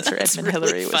about that line. Sir Edmund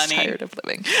Hillary was tired of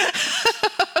living.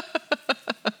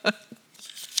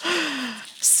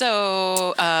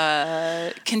 So,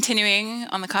 continuing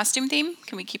on the costume theme,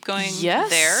 can we keep going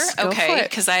there? Okay,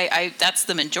 because I that's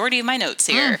the majority of my notes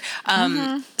here.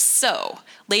 So,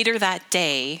 later that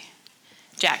day,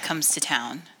 Jack comes to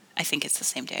town. I think it's the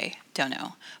same day. Don't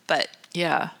know. But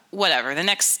whatever. The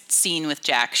next scene with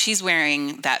Jack, she's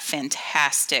wearing that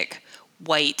fantastic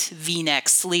white V-neck,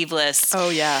 sleeveless,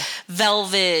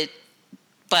 velvet,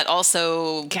 but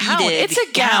also gown. Beaded it's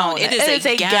a gown. It is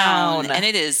a gown. And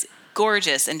it is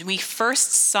gorgeous. And we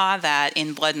first saw that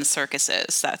in Blood and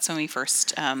Circuses. That's when we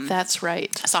first that's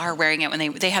right. saw her wearing it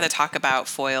when they had to talk about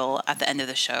foil at the end of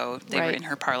the show. They were in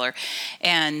her parlor.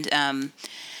 And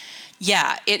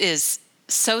it is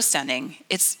so stunning.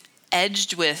 It's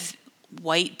edged with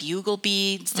white bugle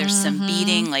beads. There's some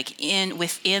beading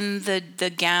within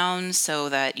the gown, so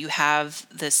that you have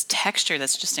this texture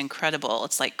that's just incredible.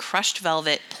 It's like crushed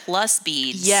velvet plus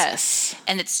beads. Yes.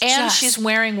 And she's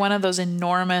wearing one of those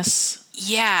enormous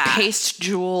paste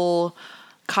jewel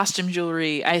costume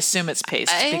jewelry. I assume it's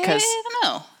paste because I don't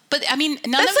know. But I mean,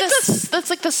 that's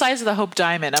like the size of the Hope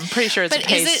Diamond. I'm pretty sure it's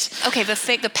paste.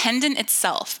 The pendant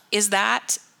itself, is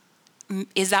that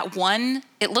one?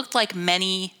 It looked like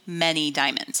many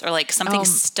diamonds, or like something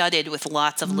studded with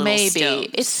lots of little stones.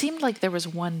 It seemed like there was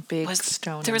one big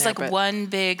stone. There was one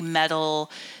big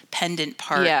metal pendant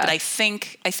part, but I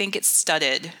think it's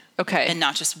studded. Okay, and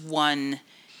not just one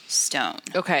stone.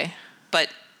 Okay, but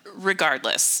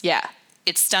regardless,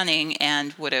 it's stunning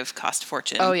and would have cost a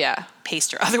fortune. Oh yeah,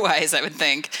 paste or otherwise, I would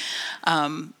think.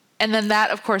 And then that,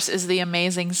 of course, is the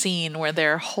amazing scene where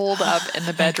they're holed up in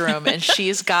the bedroom and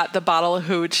she's got the bottle of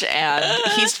hooch and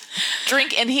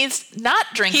he's not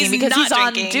drinking because he's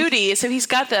on duty. So he's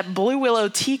got that Blue Willow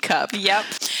teacup. Yep.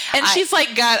 And she's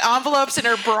got envelopes in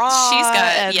her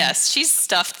bra. She's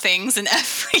stuffed things in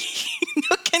every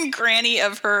nook and cranny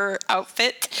of her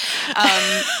outfit.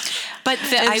 But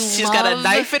she's got a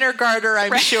knife in her garter,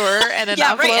 I'm sure, and an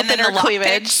envelope in her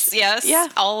cleavage.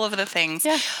 All of the things.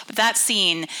 Yeah. But that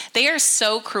scene, they are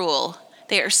so cruel.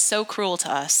 They are so cruel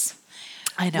to us.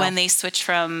 I know. When they switch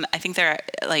from, I think they're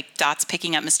like Dot's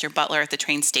picking up Mr. Butler at the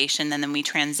train station, and then we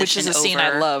transition over. Which is a scene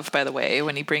I love, by the way,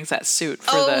 when he brings that suit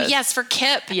for for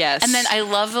Kip. Yes. And then I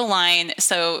love the line.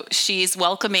 So she's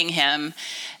welcoming him,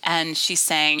 and she's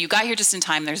saying, "You got here just in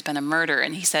time. There's been a murder."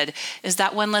 And he said, "Is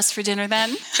that one less for dinner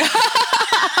then?"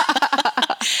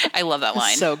 I love that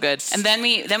line. So good. And then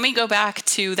we go back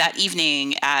to that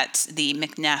evening at the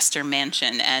McNaster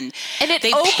mansion, and it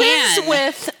opens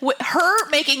with her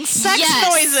making sex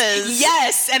noises.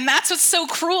 Yes, and that's what's so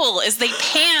cruel is they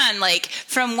pan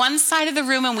from one side of the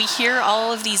room, and we hear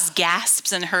all of these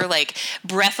gasps and her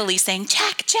breathily saying,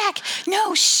 "Jack,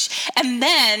 no, shh," and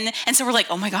so we're like,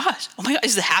 oh my gosh,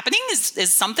 is it happening?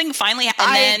 Is something finally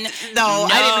happening? No,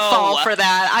 I didn't fall for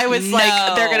that. I was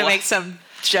like, they're gonna make some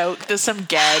joke. There's some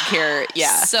gag here.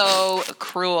 Yeah. So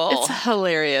cruel. It's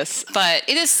hilarious. But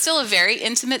it is still a very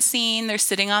intimate scene. They're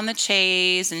sitting on the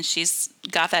chaise and she's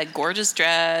got that gorgeous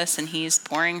dress and he's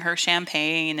pouring her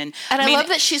champagne. And I love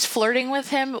that she's flirting with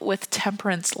him with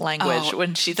temperance language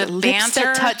when she the lips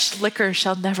that touch liquor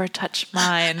shall never touch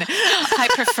mine. I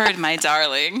preferred my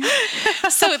darling.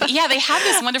 So they have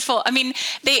this wonderful, on the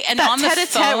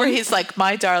tete-a-tete where he's like,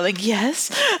 my darling, yes.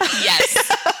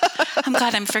 I'm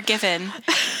glad I'm forgiven.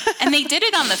 And they did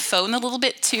it on the phone a little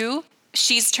bit too.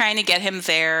 She's trying to get him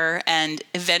there, and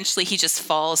eventually he just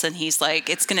falls, and he's like,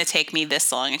 it's going to take me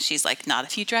this long. And she's like, not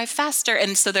if you drive faster.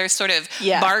 And so they're sort of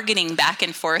bargaining back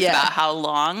and forth about how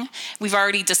long. We've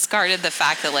already discarded the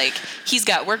fact that he's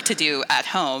got work to do at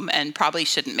home and probably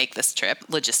shouldn't make this trip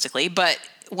logistically, but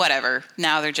whatever.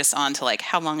 Now they're just on to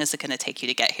how long is it going to take you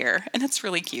to get here? And it's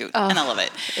really cute. And I love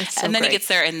it. And then he gets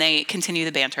there and they continue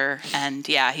the banter. And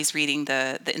he's reading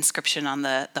the inscription on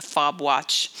the fob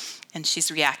watch and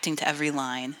she's reacting to every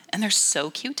line. And they're so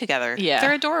cute together. Yeah.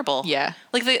 They're adorable. Yeah.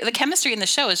 The chemistry in the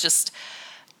show is just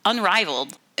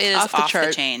unrivaled. It is off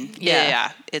the chain.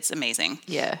 Yeah. It's amazing.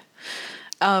 Yeah.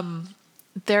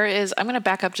 There is, I'm going to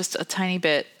back up just a tiny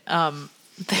bit.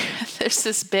 There's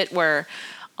this bit where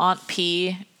Aunt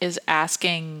P is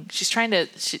asking,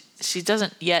 she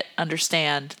doesn't yet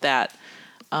understand that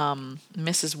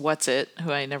Mrs. What's-It,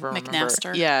 who I never remember.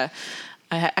 McNaster. Yeah.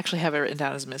 I actually have it written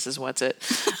down as Mrs. What's-It.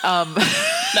 No,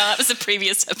 that was a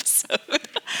previous episode.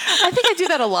 I think I do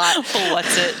that a lot.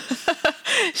 What's-It?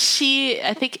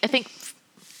 I think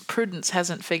Prudence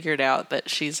hasn't figured out that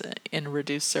she's in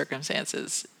reduced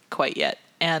circumstances quite yet.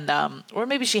 And, or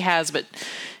maybe she has, but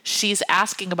she's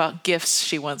asking about gifts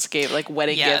she once gave,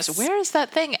 wedding gifts. Where is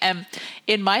that thing? And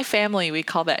in my family, we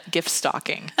call that gift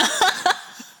stocking.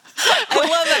 I love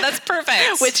that. that's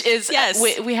perfect. Which is,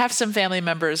 we have some family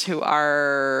members who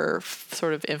are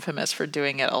sort of infamous for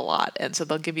doing it a lot. And so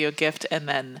they'll give you a gift and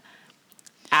then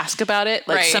ask about it,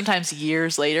 like sometimes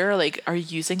years later, like, are you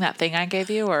using that thing I gave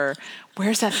you? Or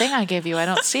where's that thing I gave you? I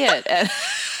don't see it.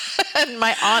 And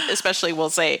my aunt especially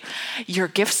will say, "Your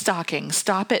gift stocking,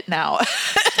 stop it now."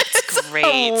 It's great.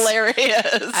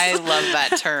 Hilarious. I love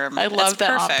that term. I love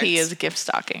that Aunt P is gift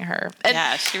stocking her. And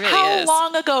yeah, she really is. How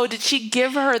long ago did she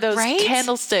give her those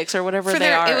candlesticks or whatever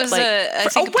they are? It was like, I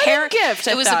think a wedding gift.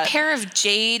 It was a pair of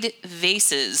jade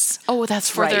vases. Oh, that's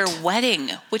for their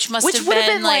wedding, which must have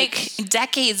been like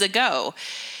decades ago,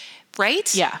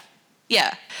 right? Yeah.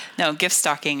 Yeah. No, gift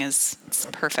stocking is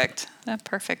perfect. A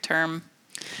perfect term.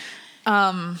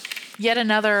 Yet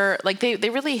another, like they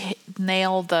really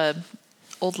nail the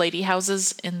old lady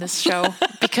houses in this show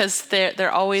because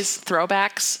they're always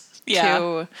throwbacks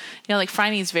to, like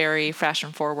Phryne's very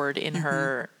fashion forward in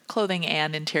her clothing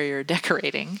and interior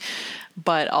decorating,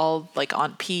 but all like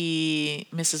Aunt P,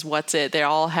 Mrs. Whatsit, they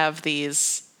all have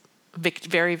these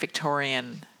very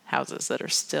Victorian houses that are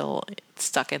still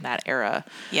stuck in that era.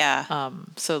 Yeah.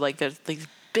 So like there's these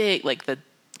big, like the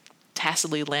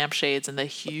tacitly lampshades and the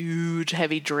huge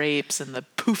heavy drapes and the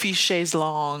poofy chaise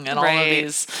longue and all of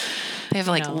these. They have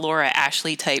like Laura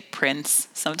Ashley type prints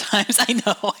sometimes. I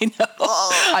know.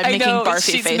 Oh, I'm making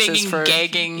barfy She's faces making for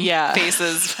gagging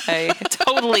faces. I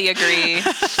totally agree.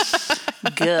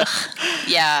 Gugh.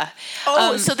 Yeah.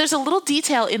 Oh, so there's a little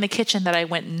detail in the kitchen that I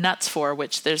went nuts for,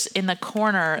 which there's in the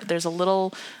corner, there's a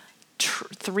little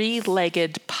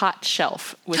three-legged pot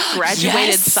shelf with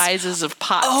graduated sizes of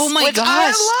pots. Oh my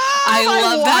gosh. I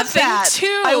love that thing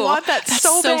too. I want that. That's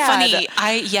so bad. Funny.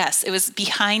 Yes, it was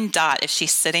behind Dot as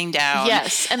she's sitting down.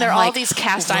 Yes, and they're all these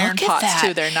cast iron pots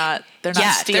too. They're not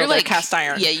steel, they're cast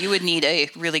iron. Yeah, you would need a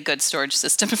really good storage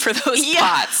system for those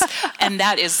pots. And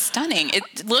that is stunning. It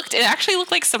actually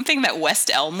looked like something that West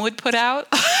Elm would put out.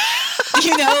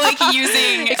 Like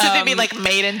using... Except it'd be like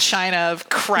made in China of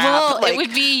crap. Well, it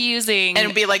would be using... And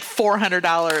it'd be like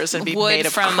 $400 and be wood made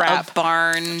of from crap. A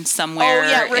barn somewhere. Oh,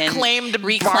 yeah, reclaimed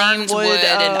wood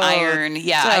and iron.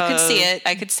 Yeah,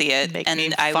 I could see it. Make and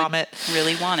me I vomit. would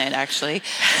really want it, actually.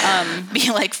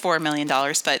 Be like $4 million.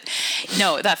 But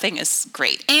no, that thing is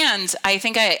great. And I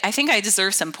think I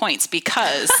deserve some points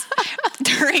because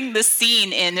during the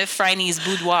scene in Phryne's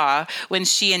boudoir, when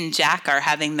she and Jack are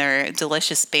having their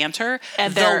delicious banter,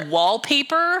 and the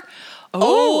wallpaper...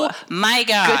 Oh my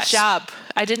gosh. Good job.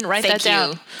 I didn't write that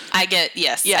down. I get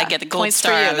a gold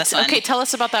star on this one. Okay, tell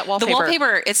us about that wallpaper. The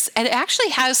wallpaper, it actually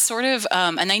has sort of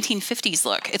a 1950s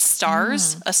look. It's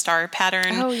stars, a star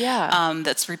pattern. Oh yeah.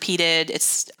 That's repeated.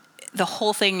 The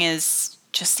whole thing is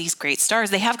just these great stars.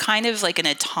 They have kind of like an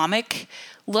atomic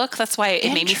look. That's why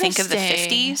it made me think of the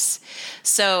 50s.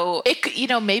 So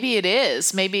maybe it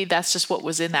is. Maybe that's just what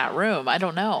was in that room. I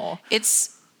don't know.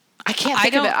 I can't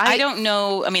think of it. I don't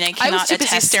know. I mean, I cannot attest to it. I was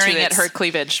too busy staring at her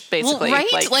cleavage, basically. Well,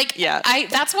 right?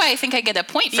 That's why I think I get a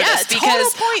point for this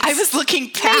because I was looking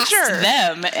past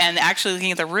them and actually looking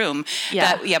at the room.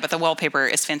 Yeah. But the wallpaper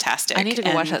is fantastic. I need to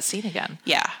go watch that scene again.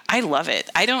 Yeah, I love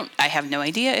it. I have no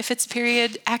idea if it's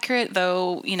period accurate,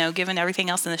 though, given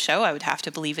everything else in the show, I would have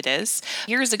to believe it is.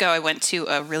 Years ago, I went to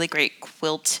a really great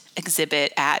quilt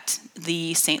exhibit at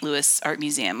the St. Louis Art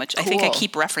Museum, which I think I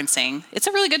keep referencing. It's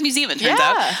a really good museum, it turns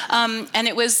out. And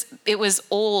it was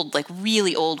old, like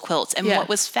really old quilts. And what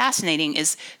was fascinating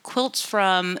is quilts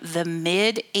from the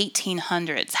mid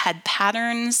 1800s had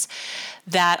patterns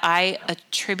that I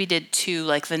attributed to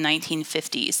like the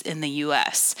 1950s in the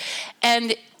US.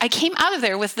 And I came out of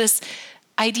there with this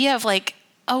idea of like,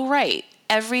 oh, right.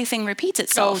 Everything repeats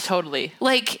itself. Oh, totally.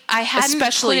 Like I hadn't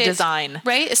especially design,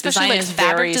 right? Especially design like is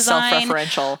fabric very design.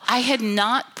 Self-referential. I had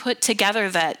not put together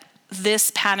that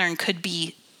this pattern could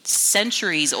be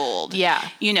centuries old. Yeah.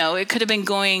 It could have been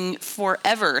going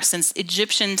forever since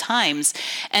Egyptian times.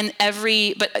 And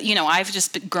I've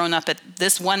just grown up at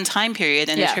this one time period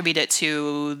and attribute it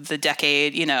to the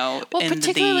decade, in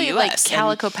particularly the US. Like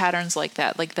calico patterns like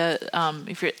that. Like the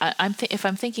if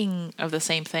I'm thinking of the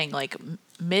same thing, like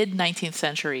mid 19th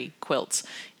century quilts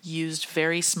used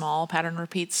very small pattern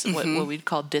repeats, what we'd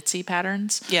call ditzy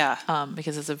patterns. Yeah.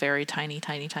 Because it's a very tiny,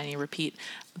 tiny, tiny repeat.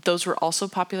 Those were also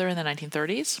popular in the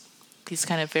 1930s. These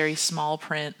kind of very small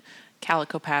print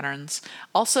calico patterns.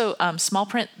 Also, small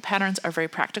print patterns are very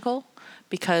practical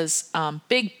because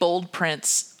big, bold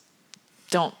prints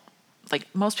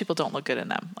most people don't look good in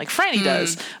them. Like Phryne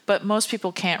does, but most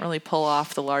people can't really pull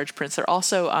off the large prints. They're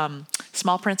also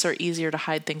small prints are easier to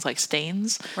hide things like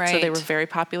stains. Right. So they were very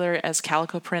popular as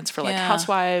calico prints for like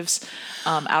housewives,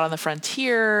 out on the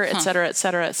frontier, et cetera, et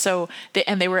cetera. So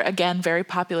they were again very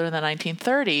popular in the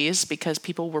 1930s because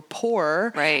people were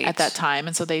poor at that time,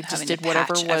 and so they just did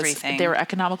whatever was. Everything. They were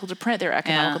economical to print. They were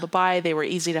economical to buy. They were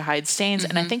easy to hide stains,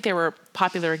 and I think they were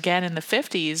popular again in the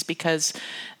 50s because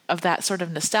of that sort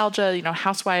of nostalgia. You know,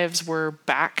 housewives were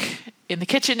back in the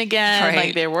kitchen again. Right.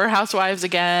 Like there were housewives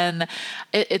again.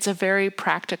 It's a very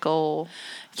practical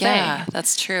thing. Yeah,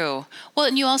 that's true. Well,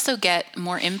 and you also get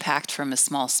more impact from a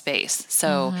small space.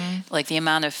 So like the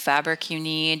amount of fabric you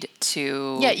need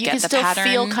to you get can the still pattern.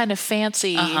 feel kind of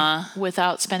fancy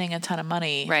without spending a ton of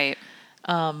money. Right.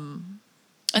 And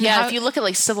if you look at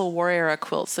like Civil War era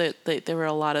quilts, there were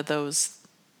a lot of those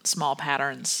small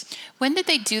patterns. When did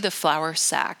they do the flour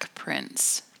sack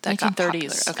prints? That 1930s, got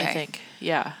popular? Okay. I think.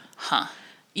 Yeah. Huh.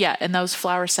 Yeah, and those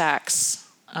flour sacks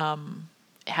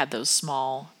had those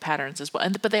small patterns as well.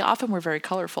 But they often were very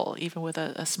colorful, even with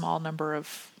a small number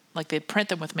of, like they'd print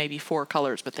them with maybe 4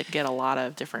 colors, but they'd get a lot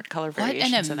of different color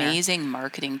variations. What an amazing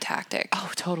marketing tactic.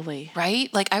 Oh, totally.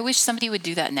 Right? Like I wish somebody would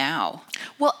do that now.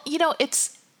 Well, you know,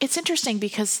 it's interesting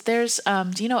because there's,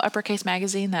 do you know Uppercase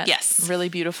Magazine? That really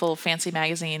beautiful, fancy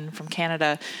magazine from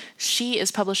Canada. She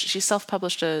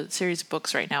self-published a series of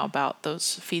books right now about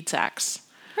those feed sacks.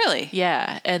 Really?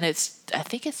 Yeah, and I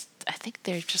think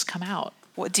they've just come out.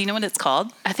 What, do you know what it's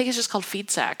called? I think it's just called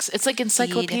Feed Sacks. It's like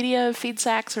Encyclopedia of Feed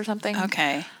Sacks or something.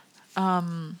 Okay.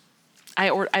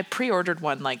 I pre-ordered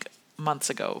one like months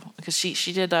ago because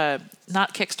she did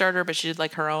not Kickstarter, but she did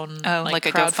like her own like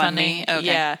a crowdfunding. GoFundMe. Okay.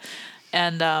 Yeah,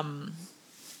 and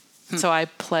so I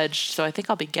pledged. So I think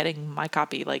I'll be getting my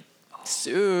copy like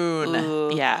soon.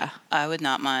 Ooh, yeah, I would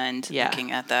not mind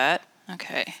looking at that.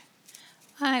 Okay,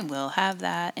 I will have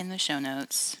that in the show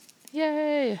notes.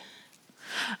 Yay!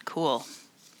 Cool.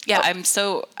 Yeah,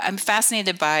 I'm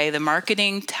fascinated by the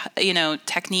marketing,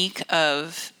 technique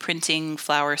of printing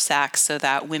flour sacks so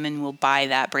that women will buy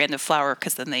that brand of flour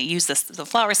because then they use the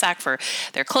flour sack for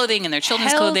their clothing and their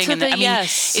children's clothing. And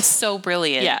it's so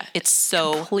brilliant. Yeah, it's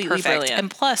so completely perfect. Brilliant. And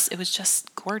plus, it was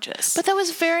just gorgeous. But that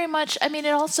was very much. I mean,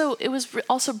 it was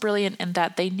also brilliant in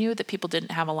that they knew that people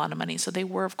didn't have a lot of money, so they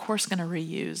were of course going to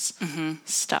reuse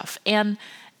stuff. And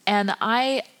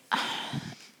I.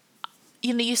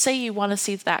 You say you want to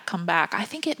see that come back. I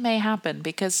think it may happen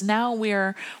because now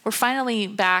we're finally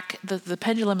back. The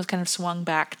pendulum has kind of swung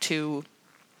back to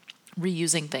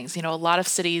reusing things. You know, a lot of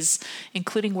cities,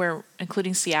 including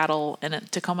Seattle,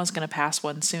 and Tacoma's going to pass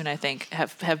one soon, I think,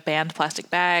 have banned plastic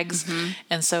bags.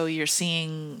 And so you're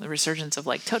seeing the resurgence of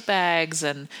like tote bags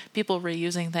and people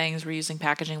reusing things, reusing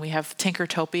packaging. We have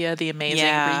Tinkertopia, the amazing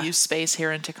reuse space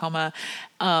here in Tacoma.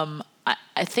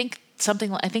 I think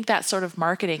that sort of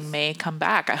marketing may come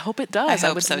back. I hope it does.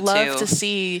 I would love to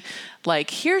see, like,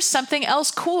 here's something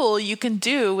else cool you can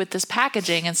do with this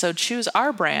packaging, and so choose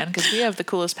our brand because we have the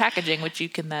coolest packaging, which you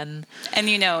can then. And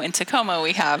in Tacoma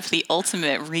we have the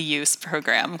ultimate reuse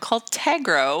program called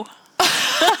Tagro,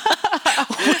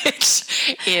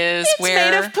 which is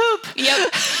where made of poop.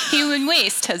 Yep, human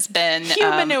waste has been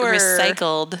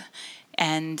recycled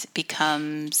and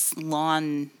becomes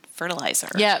lawn fertilizer.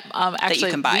 Yeah, actually, that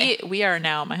you can buy. We are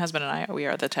now, my husband and I, we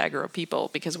are the Tagro people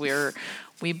because we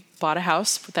bought a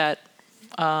house that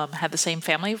had the same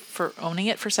family for owning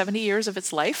it for 70 years of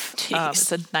its life.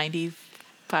 It's a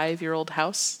 95-year-old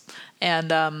house,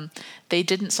 and they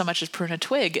didn't so much as prune a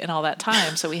twig in all that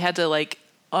time, so we had to like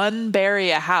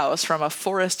unbury a house from a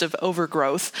forest of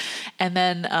overgrowth. And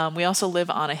then we also live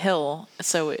on a hill,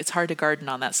 so it's hard to garden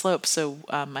on that slope. So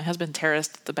my husband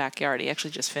terraced the backyard. He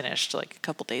actually just finished like a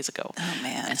couple days ago. Oh,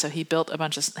 man. And so he built a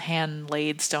bunch of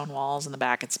hand-laid stone walls in the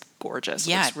back. It's gorgeous.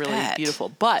 Yeah, it's really beautiful.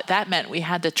 But that meant we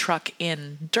had to truck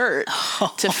in dirt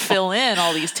to fill in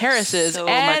all these terraces.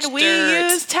 And we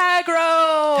use Tagro.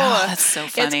 Oh, that's so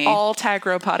funny. It's all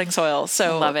Tagro potting soil.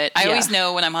 So love it. I always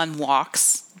know when I'm on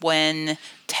walks when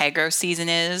Tagro season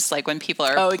is, like when people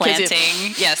are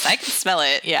planting. Yes, I can smell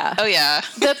it. Yeah. Oh yeah.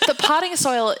 The potting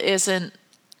soil isn't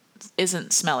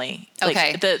smelly.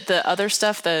 Okay. Like the other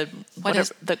stuff, the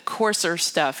coarser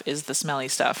stuff is the smelly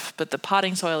stuff, but the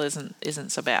potting soil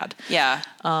isn't so bad. Yeah.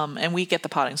 And we get the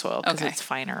potting soil because it's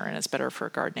finer and it's better for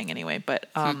gardening anyway. But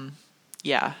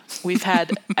yeah,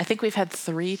 I think we've had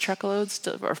 3 truckloads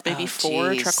or maybe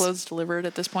 4 truckloads delivered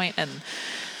at this point, and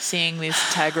seeing these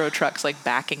Tagro trucks like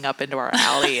backing up into our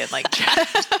alley and like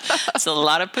it's a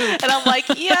lot of poop. And I'm like,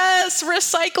 yes,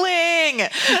 recycling.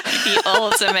 The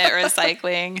ultimate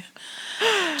recycling.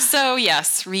 So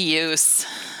yes, reuse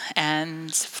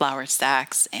and flour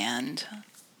stacks and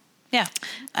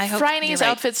I hope Franny's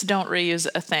outfits don't reuse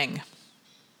a thing.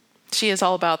 She is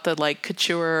all about the like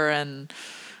couture and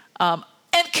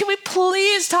can we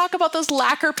please talk about those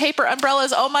lacquer paper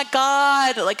umbrellas? Oh my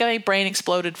God. Like my brain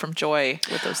exploded from joy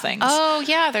with those things. Oh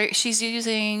yeah. She's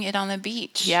using it on the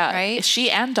beach. Yeah. Right.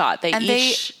 She and Dot,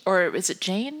 or is it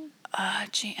Jane? I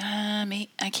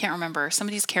can't remember.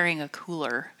 Somebody's carrying a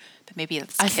cooler, but maybe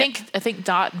it's I think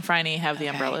Dot and Franny have the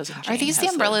umbrellas. And Jane are these the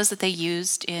umbrellas that they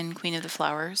used in Queen of the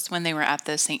Flowers when they were at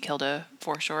the St. Kilda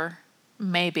foreshore?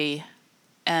 Maybe.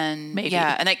 And maybe.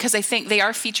 Yeah, and because I think they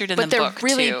are featured in the book too. But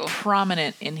they're really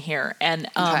prominent in here, and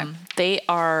they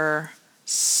are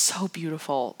so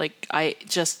beautiful. Like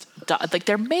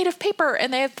they're made of paper,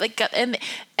 and they have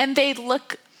and they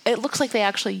look. It looks like they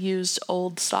actually used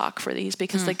old stock for these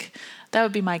because that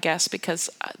would be my guess because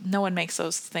no one makes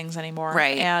those things anymore.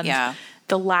 Right. And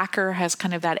the lacquer has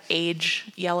kind of that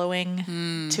age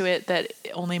yellowing to it that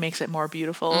only makes it more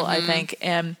beautiful, I think.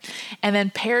 And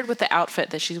then paired with the outfit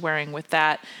that she's wearing with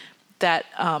that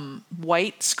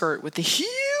white skirt with the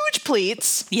huge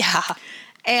pleats. Yeah.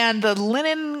 And the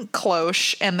linen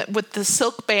cloche and with the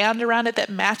silk band around it that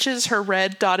matches her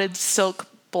red dotted silk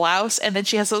blouse, and then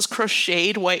she has those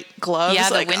crocheted white gloves. Yeah,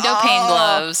 the window pane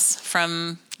gloves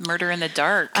from Murder in the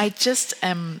Dark. I just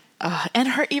am, and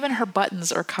her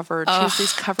buttons are covered. She has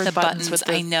these covered buttons with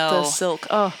the silk.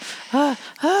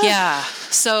 Yeah.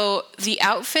 So the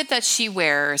outfit that she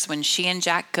wears when she and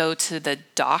Jack go to the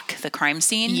dock, the crime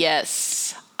scene.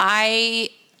 Yes.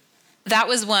 That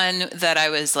was one that I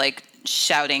was like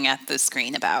shouting at the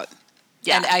screen about.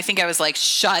 Yeah. And I think I was like,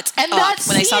 shut up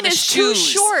when I saw the shoes. Too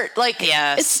short. Like,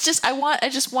 yes. It's just, I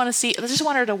just want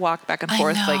her to walk back and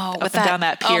forth, like up and down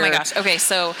that pier. Oh my gosh. Okay.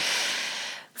 So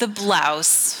the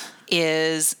blouse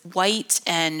is white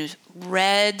and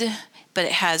red, but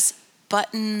it has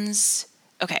buttons.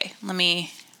 Okay.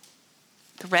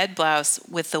 The red blouse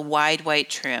with the wide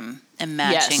white trim and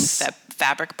matching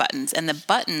fabric buttons, and the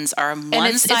buttons are on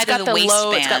one side of the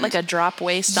waistband. It's got like a drop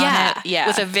waist on it. Yeah,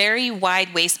 with a very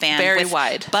wide waistband. Very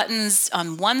wide. Buttons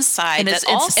on one side. And it's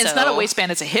not a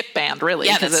waistband, it's a hip band, really.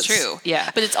 Yeah, that's true. Yeah.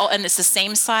 But it's the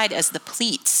same side as the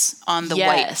pleats on the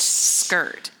white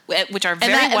skirt, which are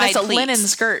very wide pleats. And it's a linen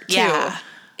skirt, too. Yeah.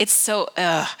 It's so,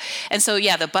 and so,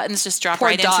 the buttons just drop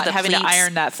right into the having pleats. To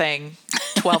iron that thing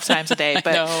 12 times a day.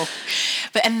 But no.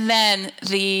 And then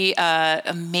the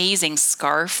amazing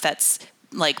scarf that's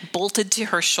like bolted to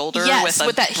her shoulder with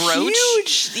that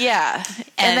brooch. Huge,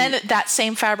 and then that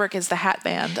same fabric is the hat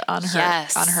band on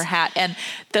her hat. And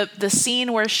the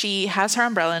scene where she has her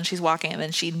umbrella and she's walking and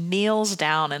then she kneels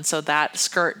down, and so that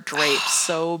skirt drapes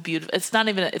so beautiful. It's not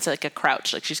even, it's like a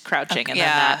crouch, like she's crouching, and then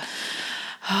that.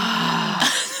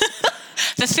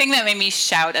 The thing that made me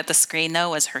shout at the screen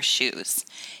though was her shoes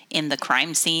in the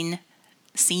crime scene.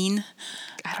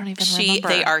 I don't even remember.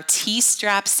 They are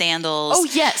T-strap sandals. Oh,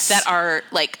 yes. That are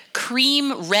like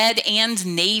cream, red, and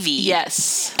navy.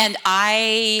 Yes. And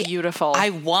beautiful. I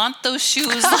want those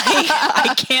shoes. Like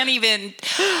I can't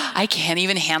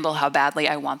even handle how badly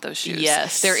I want those shoes.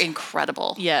 Yes. They're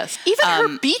incredible. Yes. Even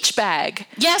her beach bag.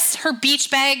 Yes, her beach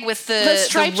bag with the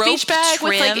striped rope beach bag trim.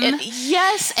 with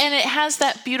yes, and it has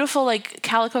that beautiful like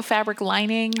calico fabric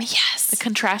lining. Yes. The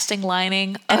contrasting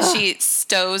lining. And she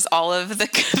stows all of the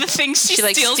things she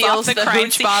steals off the crime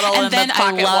hooch scene. bottle and then the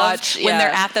pocket watch.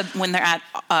 When they're at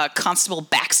Constable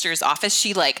Baxter's office,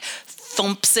 she like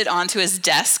thumps it onto his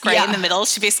desk in the middle.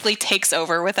 She basically takes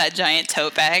over with that giant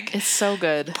tote bag. It's so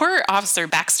good. Poor Officer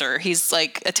Baxter. He's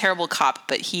like a terrible cop,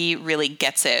 but he really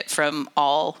gets it from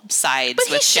all sides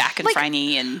with Jack and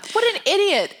Franny. And what an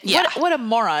idiot. Yeah. What a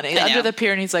moron. Under the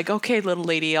pier, and he's like, okay, little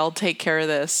lady, I'll take care of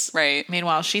this. Right.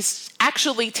 Meanwhile, she's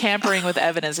actually tampering with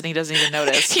evidence and he doesn't even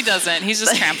notice. He doesn't. He's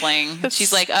just trampling.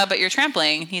 She's like, but you're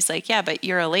trampling. He's like, yeah, but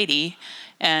you're a lady.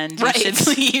 And you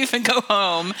should leave and go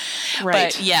home.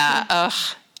 Right. But yeah.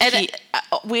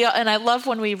 And I love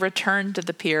when we return to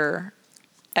the pier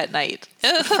at night.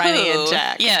 Franny and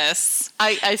Jack. Yes.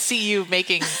 I see you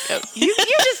making you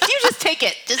just take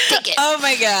it. Just take it. Oh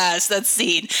my gosh, that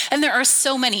scene. And there are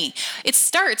so many. It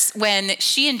starts when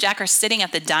she and Jack are sitting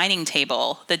at the dining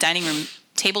room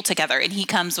table together, and he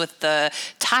comes with the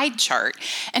tide chart.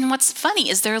 And what's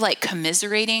funny is they're like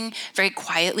commiserating very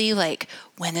quietly, like,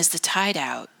 when is the tide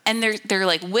out? And they're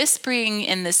like whispering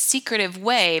in this secretive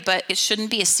way, but it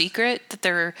shouldn't be a secret that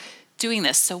they're doing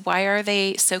this. So why are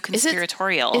they so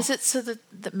conspiratorial? Is it so that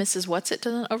Mrs. Whatsit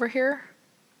doesn't overhear?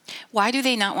 Why do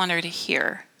they not want her to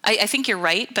hear? I think you're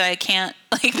right, but I can't,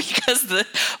 because the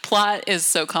plot is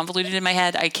so convoluted in my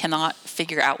head, I cannot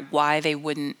figure out why they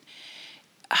wouldn't.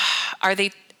 Are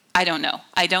they I don't know.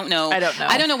 I don't know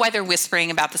why they're whispering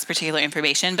about this particular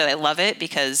information, but I love it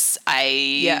because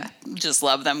I just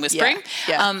love them whispering.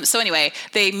 Yeah. So anyway,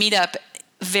 they meet up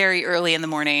very early in the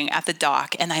morning at the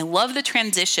dock, and I love the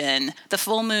transition. The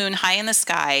full moon high in the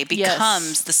sky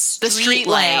becomes the street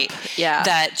light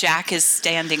that Jack is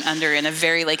standing under in a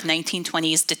very like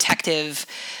 1920s detective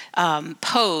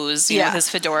pose, with his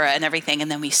fedora and everything. And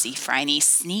then we see Phryne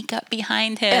sneak up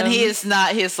behind him. And he's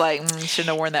like, shouldn't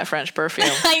have worn that French perfume.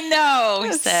 I know.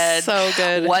 He said, so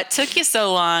good. What took you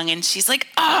so long? And she's like,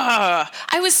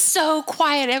 I was so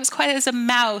quiet. I was quiet as a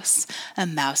mouse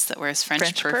that wears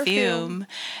French perfume.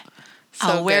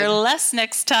 I'll wear less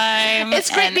next time. It's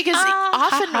great because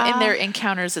often in their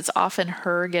encounters, it's often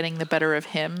her getting the better of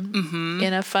him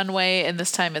in a fun way, and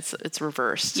this time it's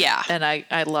reversed. Yeah, and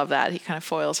I love that he kind of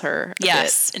foils her.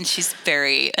 Yes, and she's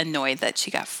very annoyed that she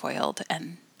got foiled,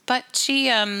 but she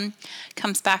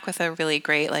comes back with a really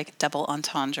great like double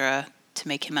entendre to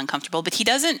make him uncomfortable, but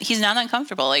he's not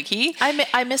uncomfortable. Like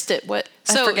I missed it. What?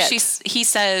 So he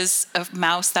says a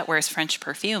mouse that wears French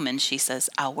perfume, and she says,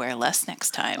 I'll wear less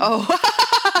next time. Oh.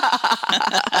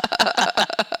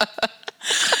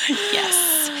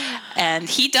 Yes. And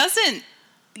he doesn't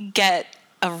get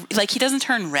he doesn't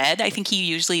turn red. I think he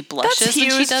usually blushes when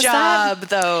she does that.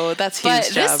 Though. That's huge but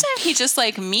job. This time he just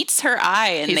like meets her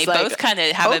eye, and they both kind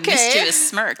of have a mischievous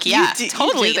smirk. Yeah,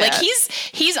 totally. Like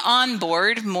he's on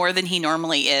board more than he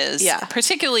normally is. Yeah.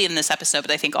 Particularly in this episode, but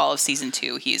I think all of season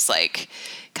 2, he's like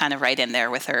kind of right in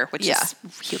there with her, which is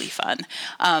really fun.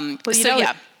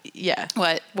 Yeah.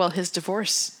 What? Well, his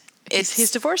divorce.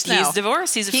 He's divorced now. He's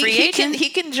divorced. He's a free agent. He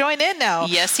can join in now.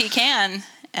 Yes, he can.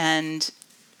 And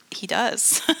he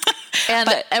does. And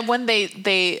when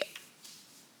they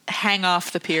hang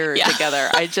off the pier together,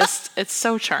 it's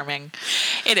so charming.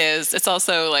 It is. It's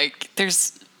also like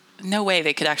there's no way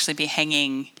they could actually be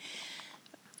hanging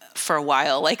for a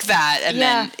while like that, and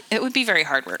then it would be very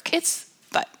hard work.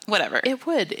 But whatever. It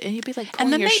would. And you'd be like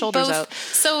pulling your shoulders out.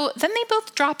 So then they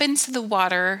both drop into the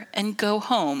water and go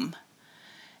home.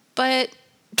 But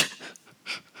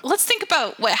let's think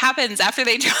about what happens after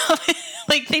they drop.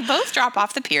 Like they both drop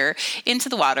off the pier into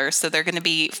the water, so they're going to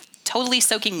be totally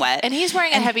soaking wet. And he's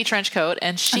wearing a heavy trench coat,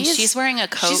 and she's wearing a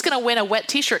coat. She's going to win a wet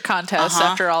t-shirt contest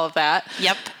after all of that.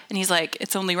 Yep. And he's like,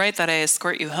 "It's only right that I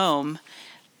escort you home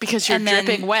because you're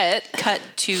dripping wet." Cut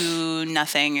to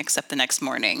nothing except the next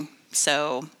morning.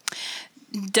 So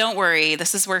don't worry.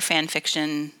 This is where fan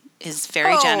fiction is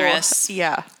very generous.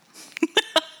 Yeah.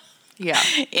 Yeah.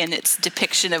 In its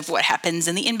depiction of what happens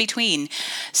in the in-between.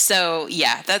 So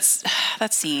yeah, that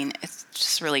scene, it's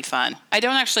just really fun. I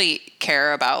don't actually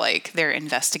care about like their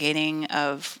investigating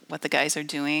of what the guys are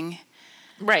doing.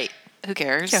 Right. Who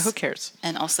cares? Yeah, who cares?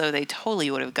 And also they totally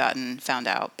would have found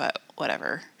out, but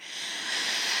whatever.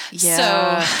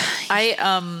 Yeah.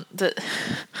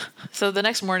 So the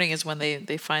next morning is when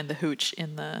they find the hooch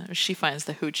she finds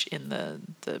the hooch in the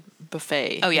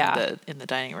buffet. Oh yeah. In the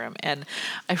dining room. And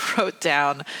I wrote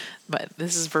down, but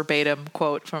this is verbatim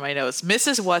quote from my notes.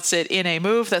 Mrs. Whatsit in a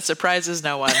move that surprises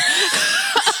no one.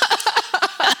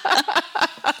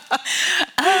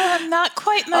 Not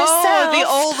quite myself.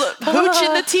 Oh, the old hooch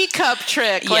in the teacup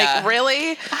trick. Yeah. Like,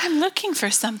 really? I'm looking for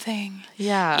something.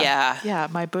 Yeah. Yeah,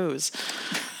 my booze.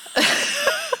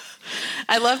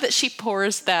 I love that she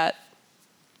pours that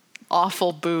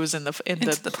awful booze in the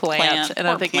plant. And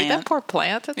I'm thinking, that poor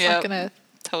plant, it's not going to...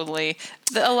 Totally.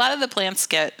 A lot of the plants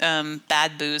get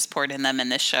bad booze poured in them in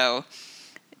this show.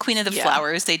 Queen of the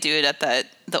Flowers, they do it at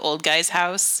the old guy's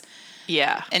house.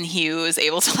 Yeah. And he was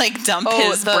able to like dump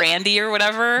his brandy or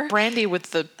whatever. Brandy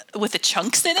with the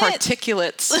chunks in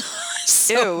particulates.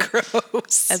 So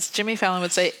gross. As Jimmy Fallon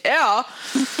would say, yeah.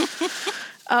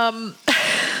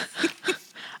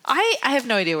 I have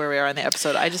no idea where we are in the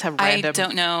episode. I just have random. I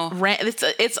don't know.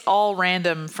 It's all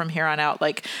random from here on out.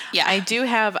 Like, I do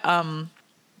have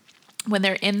when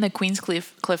they're in the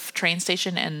Queenscliff train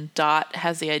station, and Dot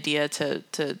has the idea to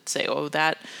say, "Oh,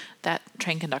 that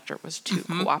train conductor was too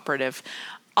cooperative."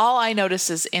 All I notice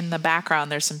is in the background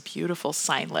there's some beautiful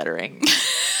sign lettering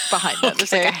behind them.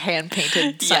 There's like a hand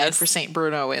painted sign for St.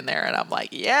 Bruno in there, and I'm like,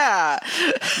 yeah,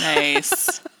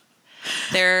 nice.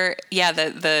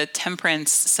 The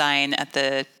temperance sign at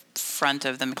the front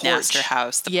of the McNaster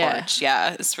house, the porch.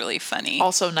 Yeah, it's really funny.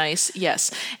 Also nice,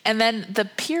 yes. And then the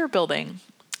pier building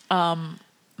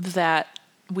that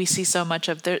we see so much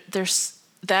of, there's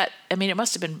that, I mean, it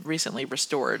must have been recently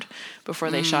restored before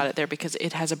they shot it there, because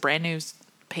it has a brand new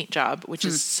paint job, which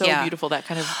is so beautiful, that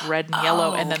kind of red and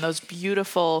yellow, and then those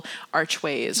beautiful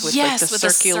archways with like the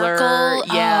circular circle.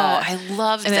 I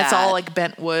love that. And it's all like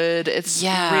bent wood. It's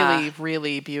really,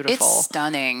 really beautiful. It's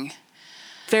stunning.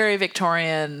 Very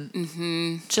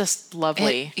Victorian, just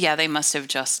lovely. They must have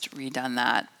just redone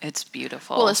that. It's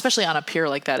beautiful. Well, especially on a pier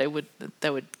like that, it would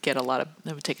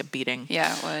take a beating.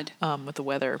 Yeah, it would. With the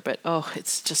weather, but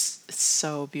it's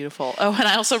so beautiful. Oh, and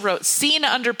I also wrote scene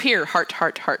under pier, heart,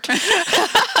 heart, heart.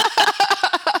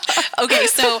 Okay,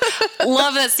 so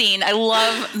love that scene. I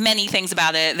love many things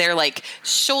about it. They're like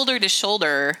shoulder to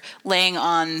shoulder, laying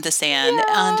on the sand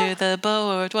under the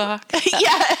boardwalk.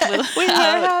 We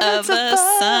out of the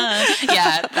sun.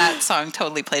 Yeah, that song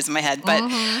totally plays in my head. But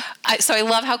so I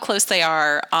love how close they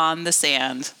are on the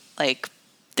sand. Like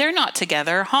they're not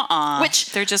together.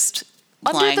 Which they're just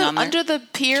lying under the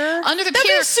pier. Under the That'd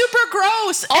pier, be super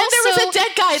gross. Also, and there was a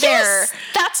dead guy there.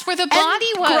 That's where the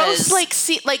body was.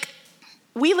 Gross,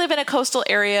 we live in a coastal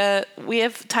area. We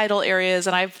have tidal areas,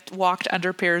 and I've walked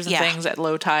under piers and things at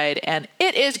low tide, and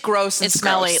it is gross and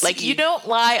smelly. Gross. You don't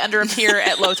lie under a pier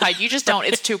at low tide. You just don't.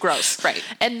 It's too gross. Right.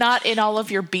 And not in all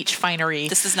of your beach finery.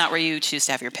 This is not where you choose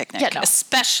to have your picnic. Yeah, no.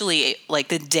 Especially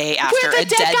the day after a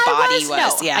dead body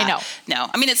was. No, yeah. I know. No.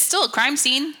 I mean, it's still a crime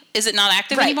scene. Is it not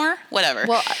active anymore? Whatever.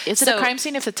 Well, is it a crime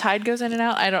scene if the tide goes in and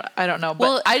out? I don't know.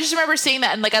 But I just remember seeing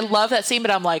that, and I love that scene, but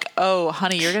I'm like, oh,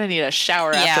 honey, you're gonna need a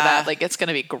shower after that. It's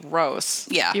gonna be gross.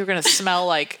 Yeah. You're gonna smell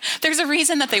like. There's a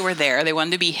reason that they were there. They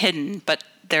wanted to be hidden, but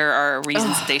there are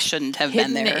reasons that they shouldn't have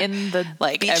been there. In the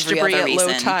beach every debris other at reason.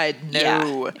 low tide. No.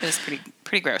 Yeah, it was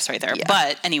pretty gross right there. Yeah.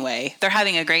 But anyway, they're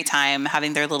having a great time,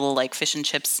 having their little fish and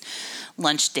chips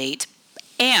lunch date.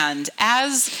 And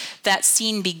as that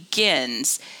scene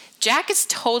begins, Jack is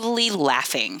totally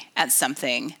laughing at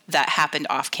something that happened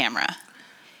off camma.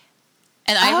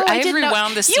 And I've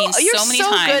rewound the scene so many times. You're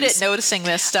so good at noticing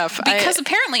this stuff. Because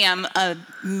apparently I'm a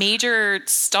major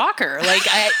stalker.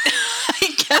 I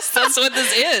guess that's what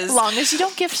this is. As long as you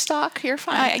don't gift stock, you're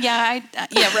fine. Right?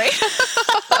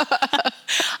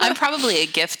 I'm probably a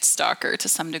gift stalker to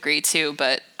some degree too,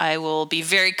 but I will be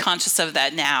very conscious of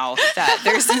that now that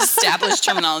there's an established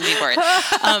terminology for it.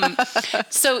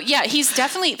 He's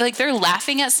definitely they're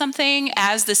laughing at something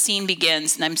as the scene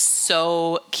begins, and I'm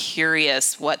so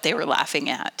curious what they were laughing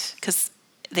at because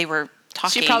they were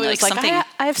talking. She probably was something.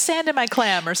 I have sand in my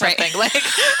clam or something. Right.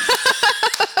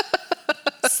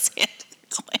 Sand in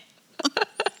clam.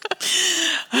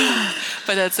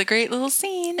 But that's a great little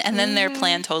scene. And then their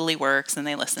plan totally works, and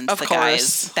they listen to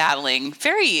guys battling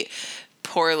very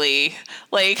poorly.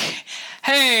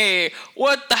 Hey,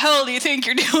 what the hell do you think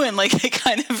you're doing? They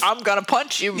kind of... I'm going to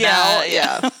punch you now.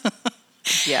 Yeah.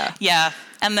 Yeah.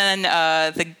 And then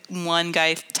the one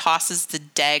guy tosses the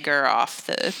dagger off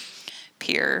the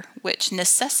pier, which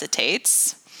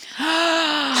necessitates...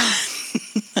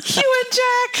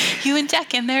 Hugh and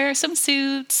Jack in their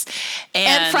swimsuits.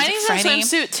 And Franny's in a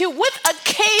swimsuit too, with a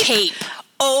cape.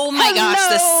 Oh my gosh,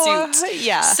 the suit.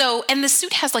 Yeah. So, and the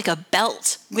suit has a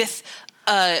belt with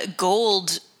a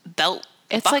gold belt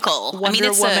it's buckle.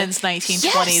 Wonder Woman's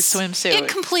 1920s swimsuit. It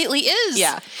completely is.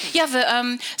 Yeah. Yeah.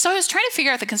 So I was trying to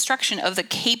figure out the construction of the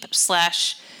cape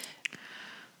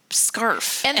 /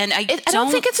 scarf, and I don't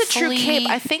think it's a true cape.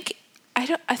 I think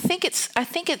it's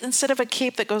instead of a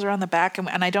cape that goes around the back, and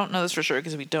I don't know this for sure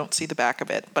because we don't see the back of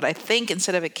it, but I think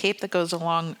instead of a cape that goes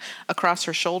across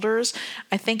her shoulders,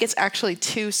 I think it's actually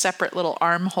two separate little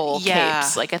armhole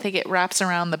capes. I think it wraps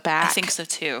around the back. I think so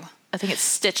too. I think it's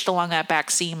stitched along that back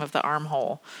seam of the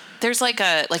armhole. There's a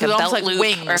belt loop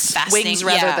wings, or fastening. Wings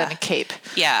rather than a cape.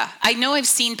 Yeah. I know I've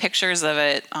seen pictures of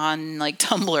it on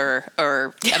Tumblr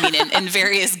or in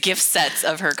various gift sets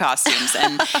of her costumes,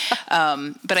 and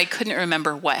but I couldn't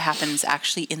remember what happens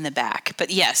actually in the back. But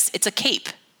yes, it's a cape.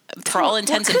 For all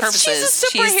intents and purposes. She's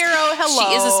a superhero. Hello.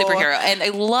 She is a superhero. And I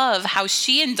love how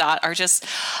she and Dot are just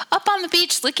up on the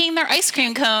beach licking their ice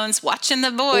cream cones, watching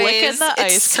the boys. Licking the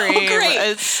ice cream. So great.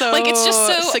 It's so it's just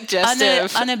so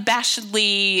suggestive.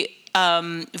 Unabashedly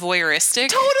voyeuristic.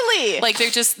 Totally.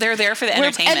 They're there for the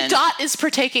entertainment. And Dot is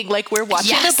partaking. We're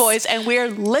watching the boys and we're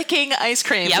licking ice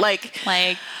cream. Yep.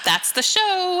 That's the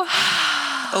show.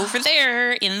 Over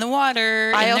there in the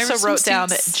water. I also wrote down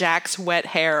that Jack's wet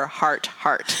hair, heart.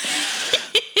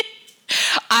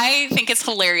 I think it's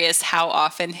hilarious how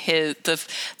often the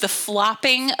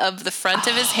flopping of the front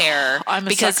of his hair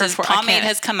because his pomade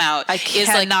has come out. I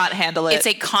cannot handle it. It's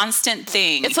a constant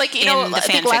thing. It's I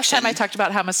think last time I talked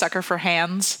about how I'm a sucker for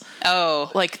hands.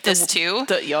 Oh, this too?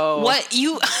 What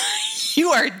you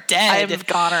are dead. I am a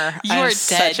goner. You are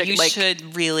dead. You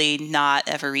should really not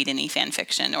ever read any fan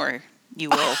fiction, or you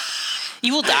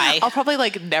will die. I'll probably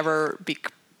never be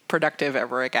productive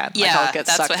ever again. Yeah, I'll get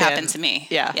that's sucked what in. happened to me.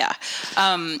 Yeah.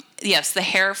 Yes, the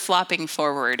hair flopping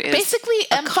forward is basically.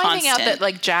 I'm finding out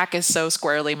that Jack is so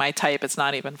squarely my type. It's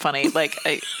not even funny.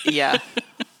 Yeah.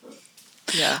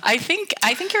 Yeah. I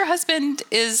think your husband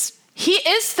is. He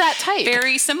is that type.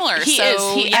 Very similar. He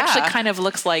is. He actually kind of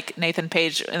looks like Nathan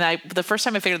Page. And the first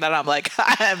time I figured that out, I'm like,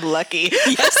 I'm lucky.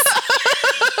 Yes.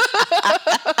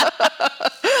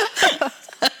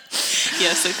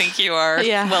 Yes, I think you are.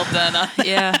 Yeah. Well done on that.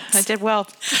 Yeah, I did well.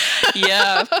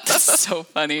 Yeah. That's so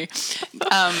funny.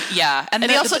 Yeah. And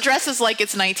he also dresses like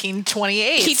it's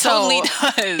 1928. He totally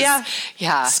does. Yeah.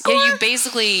 Yeah. Score. Yeah, you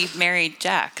basically married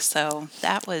Jack. So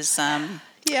that was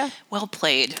well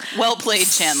played. Well played,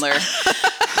 Chandler.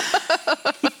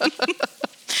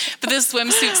 But this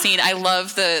swimsuit scene, I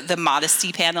love the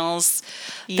modesty panels.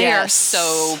 They are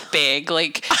so big.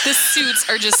 Like the suits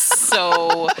are just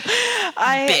so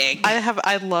big.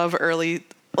 I love early.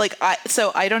 Like I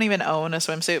don't even own a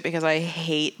swimsuit because I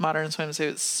hate modern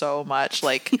swimsuits so much.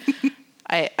 Like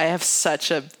I have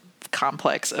such a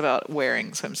complex about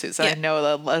wearing swimsuits. And I know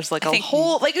that there's like a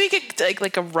whole like we could I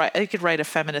could write a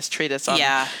feminist treatise on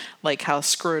like how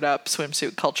screwed up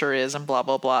swimsuit culture is and blah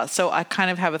blah blah. So I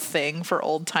kind of have a thing for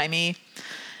old timey.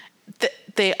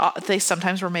 They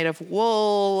sometimes were made of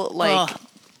wool. Like,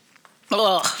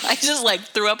 I just like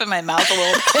threw up in my mouth a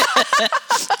little bit.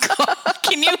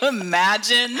 Can you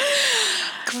imagine?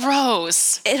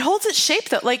 Gross. It holds its shape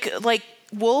though. Like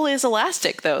wool is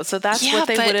elastic though, so that's what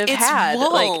they would have had.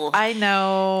 Wool. Like I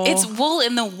know it's wool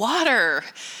in the water.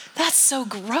 That's so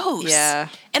gross. Yeah.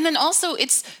 And then also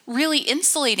it's really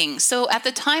insulating. So at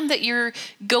the time that you're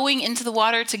going into the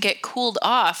water to get cooled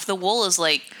off, the wool is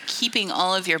like keeping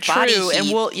all of your body heat. And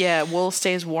wool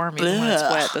stays warm even when it's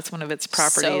wet. That's one of its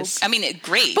properties. So, I mean,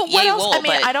 great. But what else? Wool,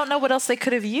 I don't know what else they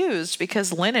could have used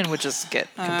because linen would just get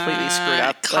completely screwed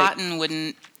up. Cotton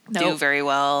wouldn't do very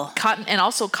well.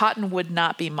 Cotton would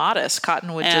not be modest.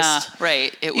 Cotton would just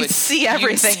right. It would see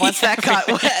everything once that got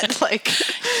wet. Like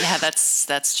yeah,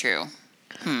 that's true.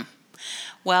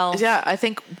 Well, yeah, I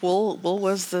think wool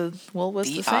was the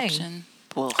thing. Option.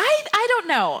 Wool. I don't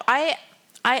know. I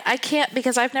can't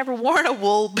because I've never worn a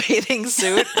wool bathing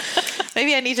suit.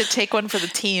 Maybe I need to take one for the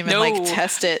team and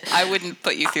test it. I wouldn't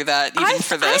put you through that even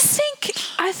for this.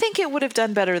 I think it would have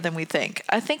done better than we think.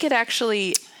 I think it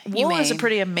actually wool is a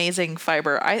pretty amazing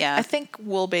fiber. I think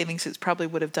wool bathing suits probably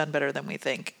would have done better than we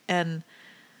think.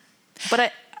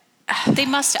 But they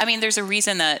must. I mean, there's a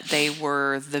reason that they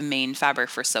were the main fabric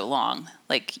for so long.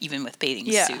 Like even with bathing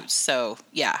suits. So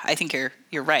yeah, I think you're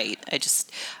right.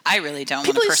 I really don't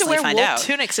want to personally find out. People used to wear wool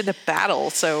tunics into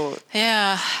battle. So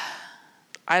yeah,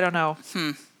 I don't know.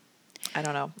 I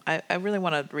don't know. I really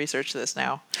want to research this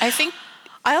now. I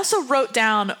also wrote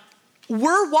down.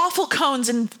 Were waffle cones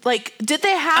did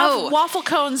they have waffle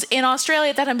cones in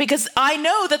Australia at that time? Because I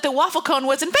know that the waffle cone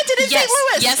was invented in St.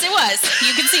 Louis. Yes, it was.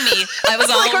 You can see me. I was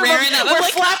all raring up. We're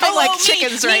flapping like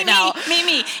chickens right now.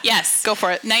 Me. Yes. Go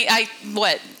for it.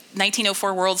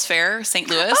 1904 World's Fair, St.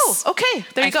 Louis. Oh, okay.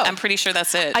 There you go. I'm pretty sure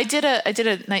that's it. I did a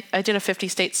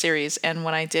 50-state series, and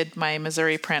when I did my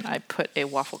Missouri print, I put a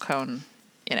waffle cone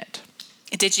in it.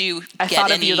 Did you? I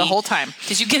thought of you the whole time.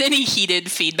 Did you get any heated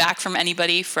feedback from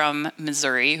anybody from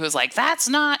Missouri who was like, "That's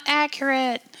not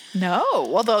accurate"? No,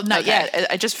 although not yet.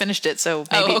 I just finished it, so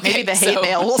maybe the hate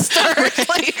mail will start.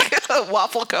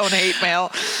 Waffle cone hate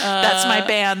mail. That's my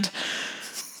band.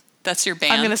 That's your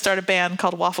band. I'm going to start a band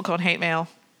called Waffle Cone Hate Mail.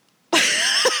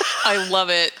 I love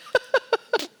it.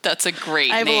 That's a great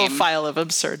name. I have a little file of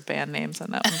absurd band names,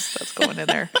 and that's going in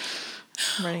there.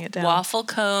 I'm writing it down. Waffle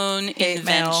cone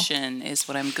invention is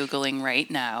what I'm Googling right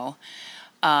now.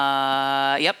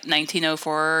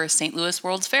 1904 St. Louis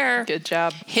World's Fair. Good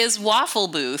job. His waffle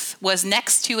booth was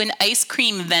next to an ice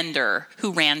cream vendor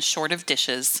who ran short of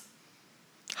dishes.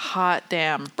 Hot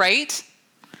damn. Right?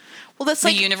 Well, that's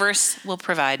the universe will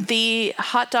provide. The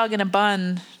hot dog in a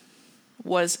bun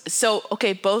was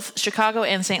both Chicago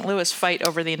and St. Louis fight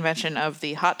over the invention of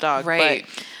the hot dog. Right.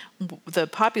 But the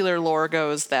popular lore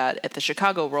goes that at the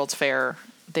Chicago World's Fair,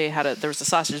 there was a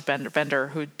sausage vendor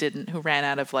who ran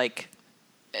out of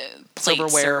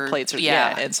silverware plates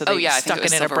and so they stuck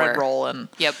it in a bread roll and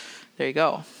there you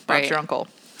go. Bob's your uncle.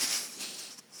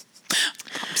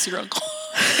 Bob's your uncle.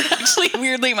 Actually,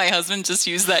 weirdly, my husband just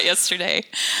used that yesterday.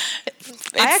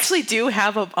 I actually do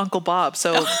have an Uncle Bob,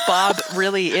 so Bob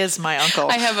really is my uncle.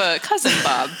 I have a cousin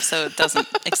Bob, so it doesn't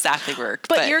exactly work.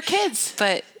 But your kids.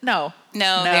 But no, they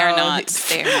are not.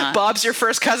 They are not. Bob's your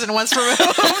first cousin once removed.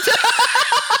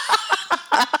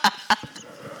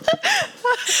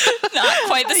 Not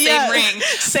quite the same ring.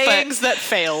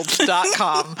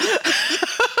 Sayingsthatfailed.com.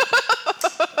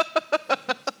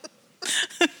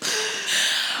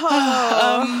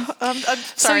 I'm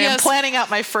sorry. I'm planning out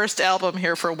my first album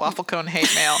here for Waffle Cone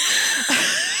Hate Mail.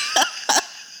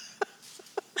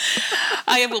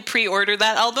 I will pre-order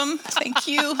that album. Thank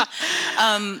you.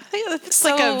 It's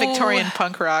like a Victorian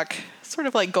punk rock, sort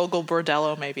of like Gogol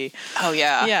Bordello, maybe. Oh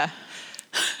yeah. Yeah.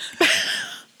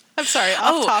 I'm sorry,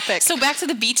 off topic. So back to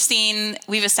the beach scene.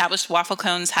 We've established waffle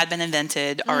cones had been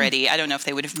invented already. I don't know if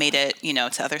they would have made it, to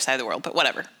the other side of the world, but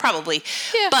whatever. Probably.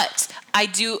 Yeah. But I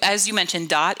do, as you mentioned,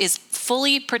 Dot is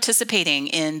fully participating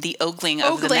in the ogling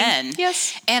of the men.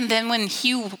 Yes. And then when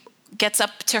Hugh gets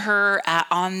up to her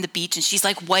on the beach and she's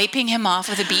like wiping him off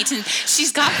of the beach and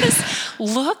she's got this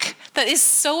look that is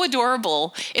so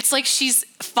adorable. It's like she's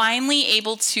finally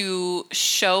able to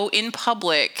show in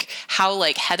public how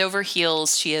like head over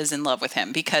heels she is in love with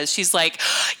him, because she's like,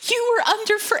 you were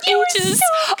under for ages. So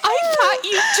I thought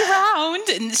you drowned.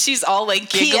 And she's all like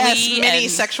giggly. P.S. mini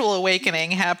sexual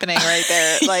awakening happening right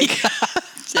there. Like, yeah.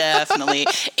 Definitely.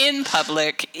 In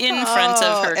public, in front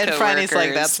of her coworkers. And Franny's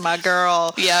like, that's my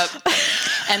girl. Yep.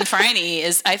 And Franny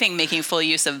is, I think, making full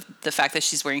use of the fact that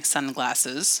she's wearing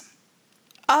sunglasses.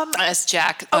 As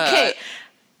Jack. Okay.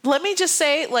 Let me just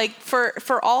say, like,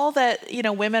 for all that,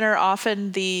 women are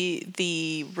often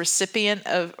the recipient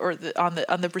of, or on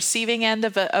the receiving end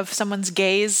of someone's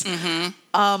gaze.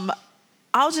 Mm-hmm.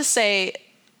 I'll just say,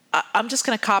 I'm just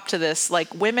going to cop to this.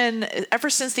 Like, women, ever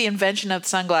since the invention of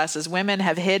sunglasses, women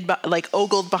have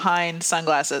ogled behind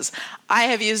sunglasses. I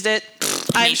have used it.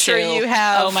 I'm sure you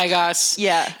have. Oh my gosh.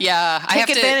 Yeah. Yeah. Take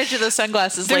advantage of the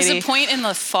sunglasses, lady. There's a point in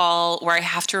the fall where I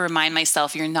have to remind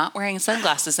myself, you're not wearing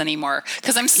sunglasses anymore.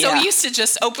 Because I'm so used to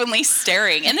just openly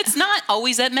staring. And it's not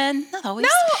always at men. Not always. No,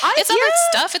 it's other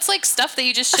stuff. It's like stuff that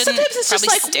you just shouldn't Sometimes it's probably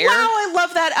just like, stare. wow, I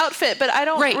love that outfit, but I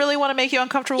don't really want to make you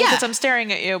uncomfortable because I'm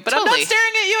staring at you. But I'm not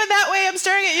staring at you in that way. I'm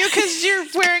staring at you because you're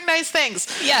wearing nice things.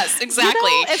 Yes,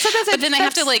 exactly. And sometimes but then I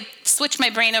have to like switch my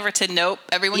brain over to nope,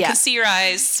 everyone can see your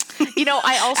eyes.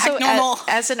 I also,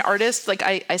 as an artist, like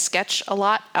I sketch a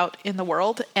lot out in the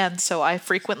world. And so I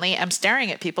frequently am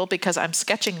staring at people because I'm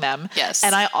sketching them. Yes.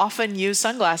 And I often use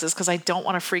sunglasses because I don't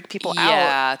want to freak people out.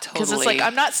 Yeah, totally. Because it's like,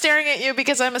 I'm not staring at you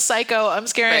because I'm a psycho. I'm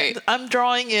scaring, I'm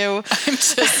drawing you. I'm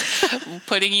just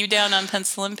putting you down on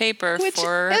pencil and paper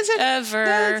forever.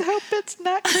 I hope it's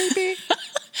not creepy.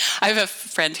 I have a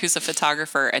friend who's a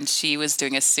photographer, and she was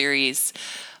doing a series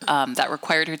that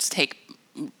required her to take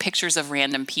pictures of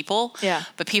random people. Yeah.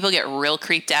 But people get real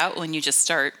creeped out when you just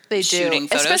start shooting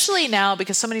photos. Especially now,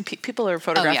 because so many people are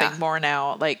photographing more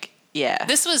now. Like, yeah.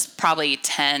 This was probably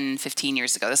 10, 15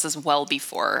 years ago. This is well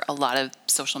before a lot of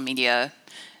social media.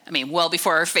 I mean, well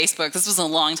before Facebook. This was a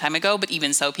long time ago, but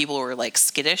even so, people were like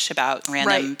skittish about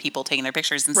random people taking their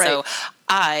pictures. And so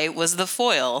I was the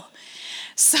foil.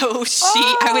 So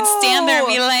I would stand there and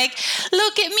be like,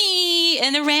 look at me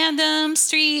in a random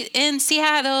street in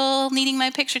Seattle needing my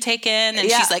picture taken. And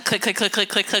she's like, click, click, click, click,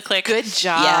 click, click, click. Good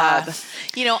job.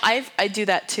 Yeah. I do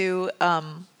that too.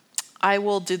 I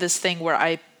will do this thing where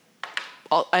I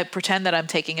pretend that I'm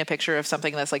taking a picture of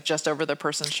something that's like just over the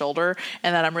person's shoulder.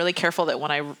 And then I'm really careful that when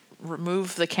I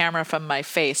remove the camera from my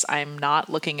face, I'm not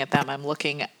looking at them. I'm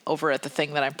looking over at the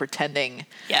thing that I'm pretending.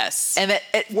 Yes. And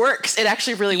it works. It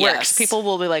actually really works. People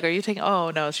will be like, are you taking,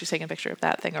 oh no, she's taking a picture of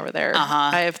that thing over there.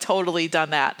 I have totally done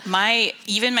that.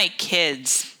 Even my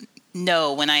kids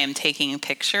know when I am taking a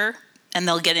picture, and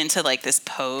they'll get into like this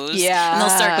pose. Yeah. And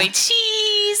they'll start going,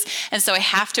 cheese. And so I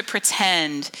have to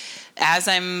pretend as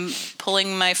I'm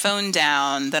pulling my phone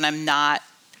down that I'm not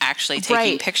actually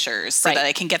taking pictures so that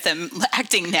I can get them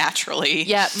acting naturally.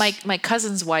 Yeah, my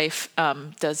cousin's wife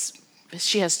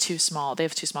she has they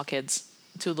have two small kids,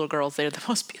 two little girls. They're the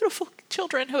most beautiful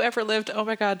children who ever lived. Oh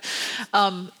my God.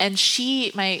 And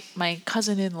my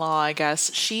cousin-in-law, I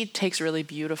guess, she takes really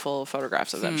beautiful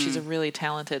photographs of them. She's a really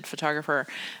talented photographer.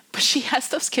 But she has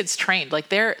those kids trained. Like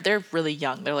they're really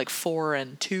young. They're like 4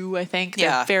 and 2, I think.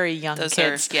 They're very young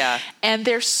kids. And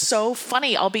they're so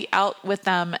funny. I'll be out with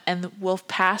them and we'll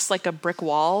pass like a brick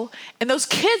wall, and those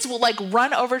kids will like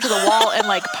run over to the wall and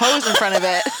like pose in front of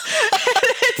it.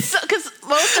 Because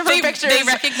most of her pictures, they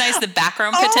recognize the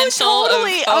background potential.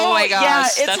 Totally. Oh my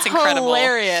gosh, it's that's incredible.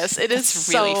 Hilarious. It is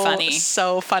really funny.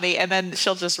 So funny. And then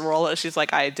she'll just roll it. She's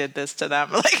like, I did this to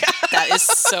them. Like that is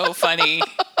so funny.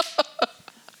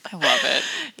 I love it.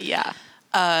 Yeah.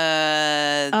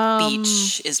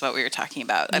 Beach is what we were talking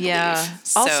about, I believe.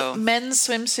 So, also, men's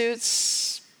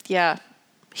swimsuits. Yeah.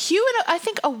 Hugh and I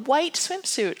think a white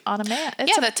swimsuit on a man.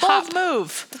 It's a bold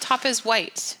move. The top is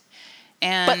white.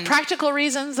 But practical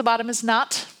reasons, the bottom is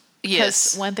not. Yes.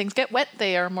 Because when things get wet,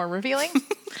 they are more revealing.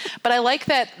 But I like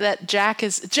that Jack,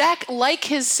 like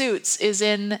his suits, he's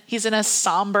in a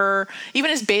somber, even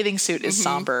his bathing suit is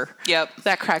somber. Yep.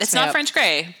 That cracks me up. It's not French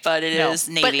gray, but it is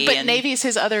navy. But navy's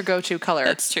his other go-to color.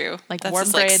 That's true. Like that's warm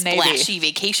his, gray and navy. Splashy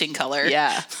vacation color.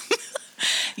 Yeah.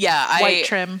 Yeah, white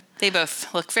trim. They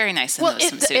both look very nice in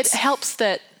those swimsuits. It helps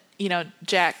that,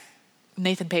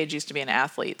 Nathan Page used to be an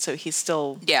athlete, so he's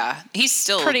still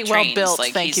pretty well built.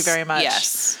 Like, thank you very much.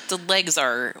 Yes, the legs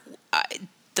are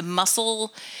the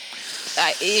muscle.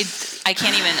 I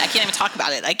can't even talk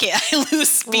about it. I lose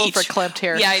speech. A little verklempt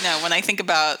here. Yeah, I know. When I think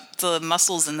about the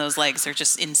muscles in those legs, they're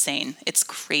just insane. It's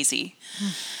crazy.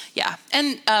 Yeah,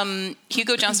 and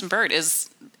Hugo Johnson Bird is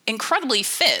incredibly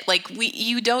fit. Like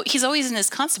he's always in his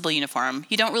constable uniform.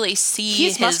 You don't really see.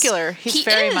 He's muscular. He's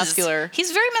very muscular.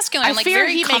 He's very muscular. I fear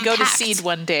he may go to seed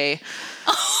one day.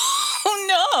 Oh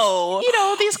no!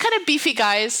 These kind of beefy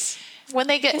guys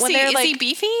is he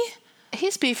beefy?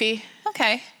 He's beefy.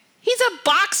 Okay. He's a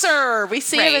boxer. We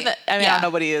see him in I don't know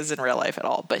what he is in real life at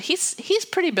all, but he's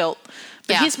pretty built.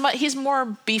 But he's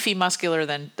more beefy muscular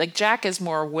than Jack is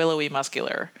more willowy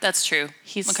muscular. That's true.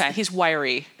 He's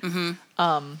wiry.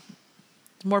 Mm-hmm.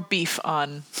 More beef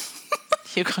on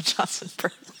Hugo Johnson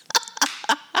Bird.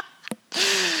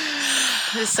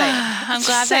 Just saying. I'm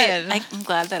glad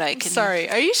that I can. Sorry.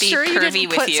 Are you sure you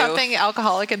didn't put something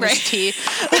alcoholic in this tea?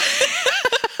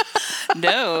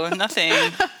 No, nothing.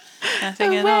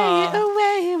 Nothing at all.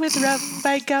 Away with rum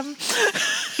by gum.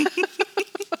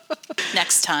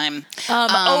 Next time.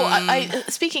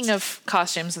 Speaking of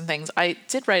costumes and things, I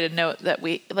did write a note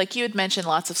that you had mentioned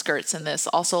lots of skirts in this,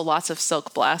 also lots of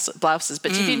silk blouses.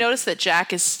 But did you notice that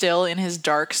Jack is still in his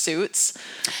dark suits?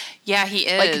 Yeah, he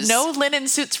is. No linen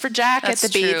suits for Jack at the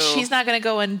beach. He's not going to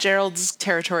go in Gerald's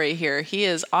territory here. He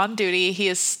is on duty. He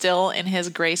is still in his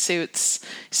gray suits,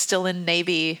 still in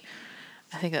navy.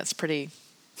 I think that's pretty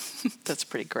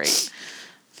great.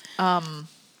 Mrs.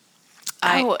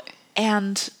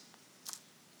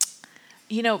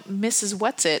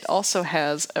 Whatsit also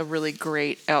has a really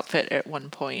great outfit at one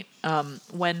point.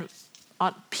 When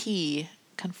Aunt P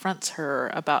confronts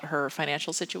her about her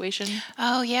financial situation.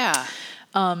 Oh, yeah.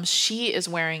 She is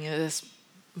wearing this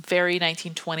very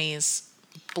 1920s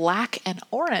black and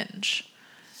orange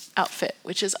outfit,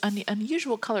 which is an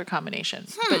unusual color combination,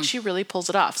 but she really pulls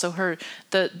it off. So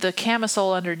the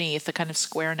camisole underneath, the kind of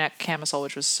square neck camisole,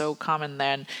 which was so common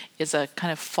then, is a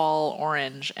kind of fall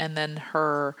orange, and then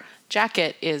her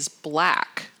jacket is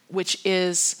black, which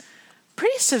is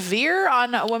pretty severe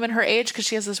on a woman her age because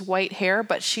she has this white hair,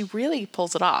 but she really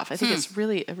pulls it off. I think it's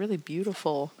really a really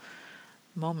beautiful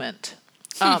moment.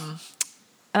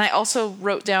 And I also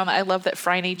wrote down, I love that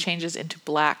Phryne changes into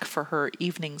black for her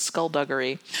evening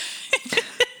skullduggery.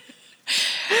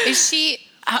 Is she,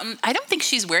 I don't think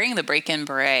she's wearing the break-in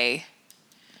beret.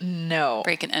 No.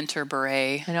 Break and enter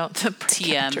beret. I don't, the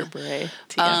break-in-enter beret.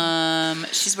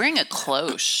 TM. She's wearing a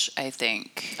cloche, I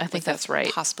think. I think that's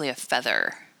right. Possibly a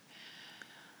feather.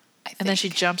 And then she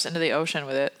jumps into the ocean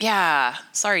with it. Yeah.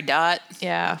 Sorry, Dot.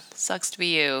 Yeah. Sucks to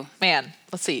be you. Man,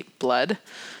 let's see. Blood.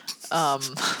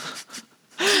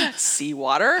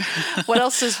 Seawater. What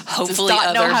else does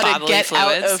Dot know how to get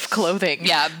out of clothing?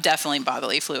 Yeah, definitely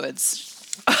bodily fluids.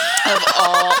 of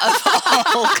all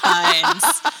kinds.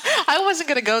 I wasn't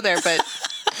going to go there, but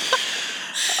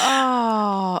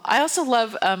I also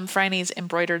love Phryne's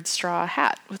embroidered straw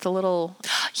hat with the little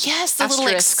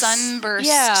little sunburst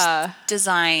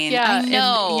design. Yeah, I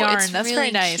know. Yarn. It's That's really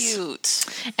very nice. Cute.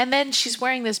 And then she's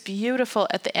wearing this beautiful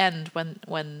at the end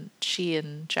when she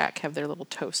and Jack have their little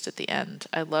toast at the end.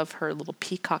 I love her little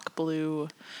peacock blue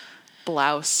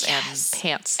blouse and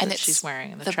pants that she's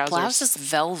wearing, and the trousers. The blouse is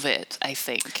velvet, I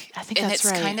think. I think that's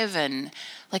right. And it's kind of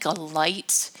like a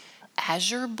light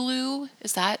azure blue.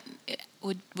 Is that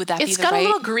would that be the right? It's got a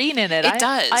little green in it. It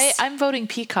does. I'm voting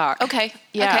peacock. Okay.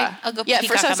 Yeah. Okay. I'll go peacock. Yeah.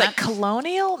 First I was like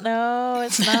colonial. No,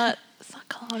 it's not. It's not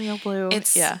colonial blue.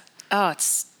 It's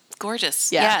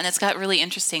gorgeous. Yeah. And it's got really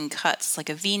interesting cuts, like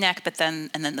a V-neck,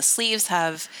 and then the sleeves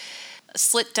have a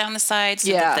slit down the side,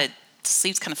 so that the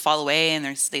sleeves kind of fall away and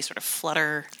they sort of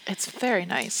flutter. It's very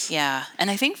nice. Yeah.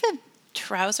 And I think the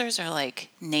trousers are like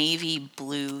navy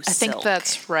blue silk. I think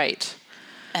that's right.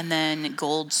 And then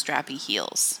gold strappy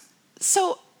heels.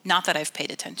 So, not that I've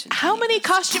paid attention to. How many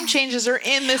costume changes are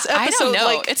in this episode? I don't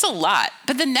know. It's a lot.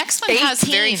 But the next one 18. Has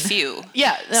very few.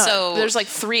 Yeah. No, so there's like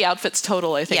 3 outfits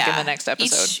total, I think, in the next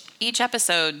episode. Each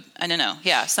episode, I don't know.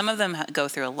 Yeah. Some of them go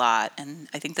through a lot. And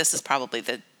I think this is probably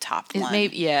the top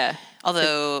one. Yeah.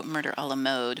 Although Murder a la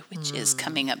Mode, which is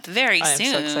coming up very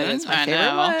soon. I'm so excited. It's my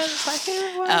favorite one. It's my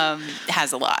favorite one.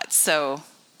 Has a lot. So,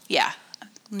 yeah.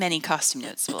 Many costume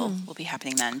notes will be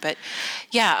happening then. But,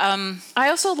 yeah. I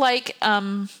also like,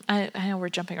 I know we're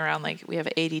jumping around like we have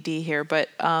ADD here, but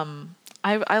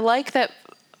I like that.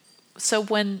 So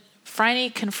when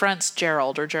Phryne confronts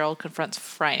Gerald, or Gerald confronts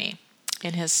Phryne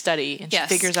in his study, and she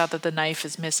figures out that the knife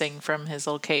is missing from his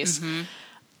little case,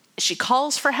 she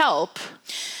calls for help,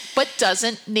 but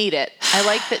doesn't need it. I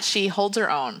like that she holds her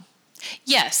own.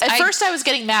 Yes. At first I was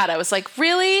getting mad. I was like,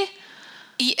 really?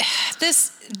 Yeah,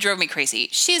 this drove me crazy.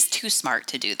 She is too smart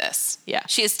to do this. Yeah.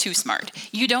 She is too smart.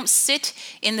 You don't sit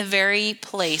in the very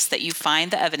place that you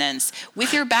find the evidence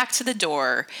with your back to the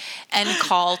door and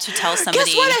call to tell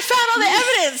somebody. Guess what? I found all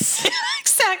the evidence.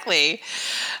 Exactly.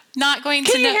 Not going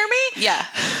to. Can you hear me? Yeah.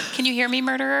 Can you hear me,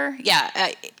 murderer?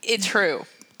 Yeah. It's true.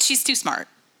 She's too smart.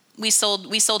 We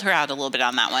sold her out a little bit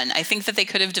on that one. I think that they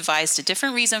could have devised a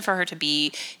different reason for her to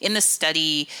be in the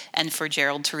study and for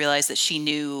Gerald to realize that she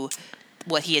knew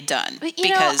what he had done. But, you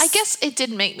know, I guess it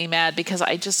didn't make me mad because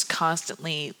I just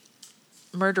constantly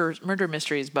murder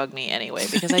mysteries bug me anyway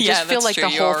because I just feel like the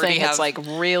whole thing is like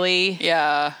really.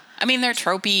 Yeah. I mean, they're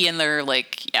tropey and they're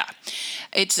like, yeah.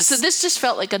 It's just, so this just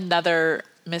felt like another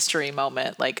mystery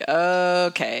moment. Like,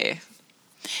 okay.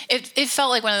 It felt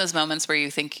like one of those moments where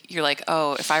you're like,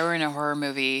 oh, if I were in a horror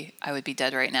movie, I would be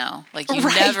dead right now. Like you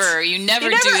never do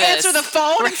this. Answer the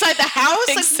phone inside the house.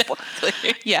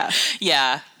 Exactly.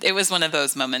 Yeah. It was one of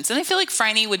those moments, and I feel like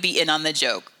Phryne would be in on the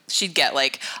joke. She'd get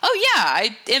like, oh yeah,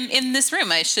 I am in this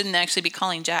room. I shouldn't actually be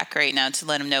calling Jack right now to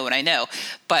let him know what I know,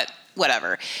 but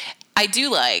whatever. I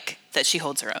do like that she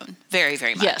holds her own very,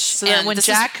 very much. Yes. So that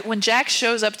when Jack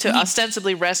shows up to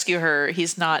ostensibly rescue her,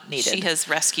 he's not needed. She has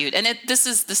rescued, and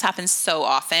this happens so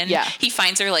often. Yeah. He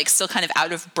finds her like still kind of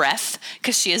out of breath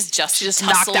because she has just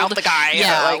knocked out the guy.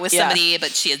 Yeah, with somebody,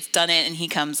 but she has done it, and he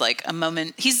comes like a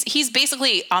moment. He's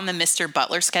basically on the Mr.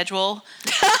 Butler schedule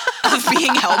of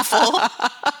being helpful.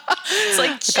 It's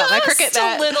like just my cricket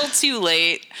bat. a little too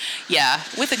late. Yeah,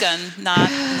 with a gun, not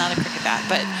a cricket bat,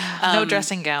 but no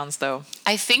dressing gowns though.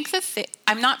 I think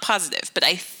I'm not positive, but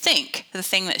I think the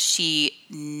thing that she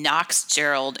knocks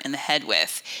Gerald in the head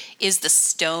with is the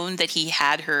stone that he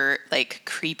had her like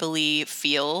creepily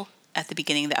feel at the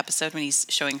beginning of the episode when he's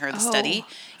showing her the study.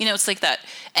 You know, it's like that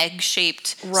egg-shaped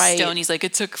stone. He's like,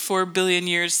 it took 4 billion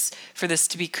years for this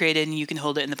to be created, and you can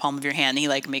hold it in the palm of your hand. And he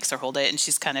like makes her hold it, and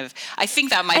she's kind of. I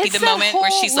think that might be the moment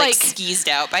where she's like skeezed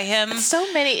out by him.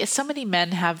 So many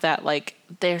men have that. Like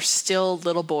they're still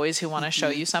little boys who want to show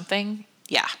you something.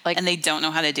 Yeah, like, and they don't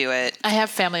know how to do it. I have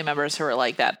family members who are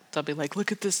like that. They'll be like,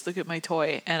 look at this, look at my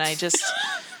toy, and I just.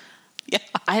 Yeah,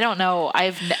 I don't know.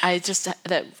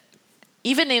 That.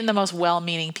 Even in the most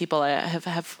well-meaning people, I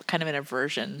have kind of an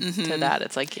aversion to that.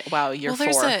 It's like, wow, you're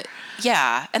four.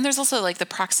 And there's also like the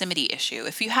proximity issue.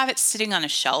 If you have it sitting on a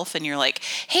shelf and you're like,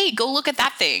 hey, go look at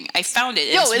that thing. I found it.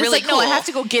 It's really like, cool. No, I have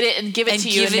to go get it and give it to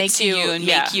you and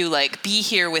make you like be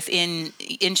here within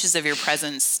inches of your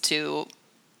presence to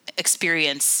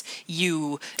experience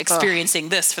you experiencing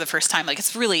this for the first time. Like it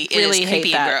is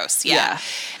creepy and gross. Yeah.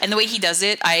 And the way he does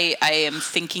it, I am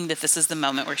thinking that this is the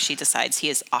moment where she decides he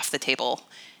is off the table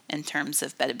in terms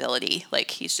of bettability.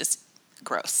 Like he's just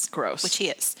gross, which he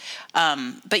is.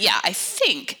 But yeah, I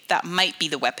think that might be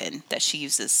the weapon that she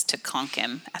uses to conk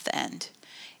him at the end.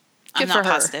 I'm not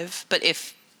positive, but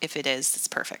if it is, it's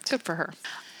perfect. Good for her.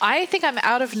 I think I'm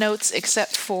out of notes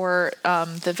except for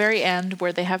the very end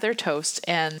where they have their toast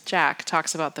and Jack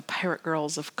talks about the pirate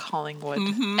girls of Collingwood.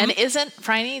 Mm-hmm. And didn't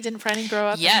Phryne grow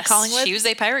up in Collingwood? Yes, she was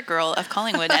a pirate girl of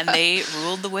Collingwood and they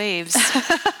ruled the waves.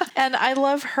 And I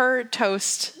love her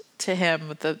toast to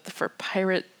him for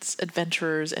pirates,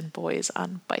 adventurers, and boys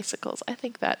on bicycles. I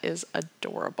think that is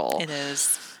adorable. It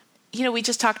is. You know, we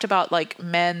just talked about like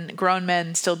grown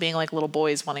men still being like little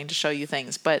boys wanting to show you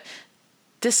things, but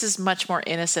this is much more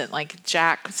innocent. Like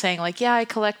Jack saying like, yeah, I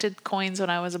collected coins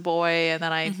when I was a boy and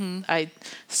then I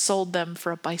sold them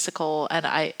for a bicycle. And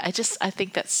I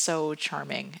think that's so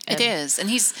charming. It is. And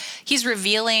he's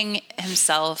revealing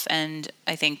himself and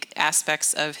I think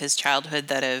aspects of his childhood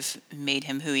that have made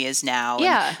him who he is now.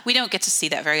 Yeah. And we don't get to see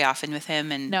that very often with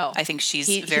him. And no, I think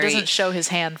he doesn't show his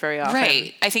hand very often.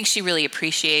 Right. I think she really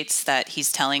appreciates that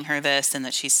he's telling her this and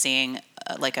that she's seeing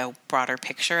like a broader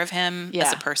picture of him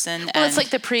as a person. Well, it's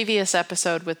like the previous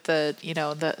episode with the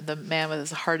man with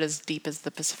his heart as deep as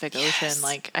the Pacific Ocean.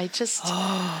 Like I just,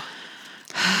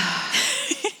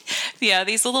 yeah,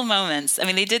 these little moments. I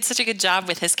mean, they did such a good job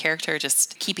with his character,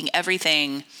 just keeping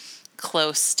everything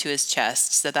close to his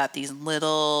chest so that these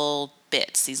little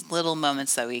bits, these little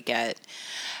moments that we get,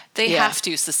 they have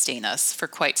to sustain us for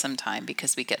quite some time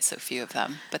because we get so few of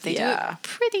them, but they do it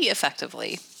pretty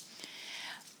effectively.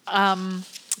 I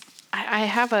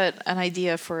have an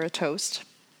idea for a toast.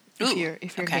 If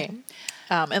you're game,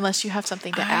 unless you have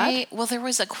something to add. Well, there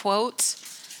was a quote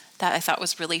that I thought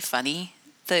was really funny.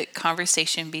 The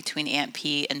conversation between Aunt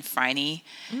P and Phryne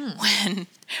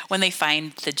when they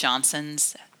find the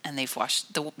Johnsons and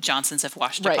the Johnsons have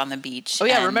washed up on the beach. Oh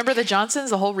yeah, remember the Johnsons?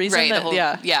 The whole reason,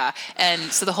 yeah.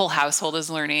 And so the whole household is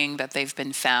learning that they've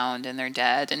been found and they're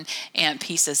dead. And Aunt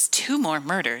P says, 2 more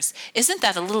murders. Isn't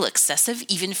that a little excessive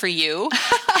even for you?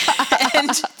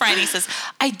 And Franny says,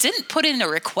 I didn't put in a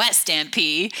request, Aunt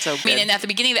P. So good. I mean, and at the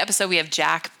beginning of the episode, we have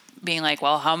Jack being like,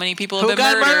 well, how many people have Who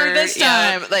been murdered this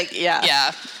time?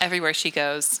 Yeah, everywhere she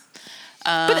goes.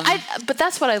 But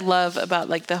that's what I love about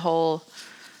like the whole.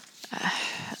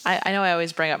 I know I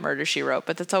always bring up Murder, She Wrote,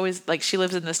 but that's always like she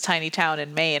lives in this tiny town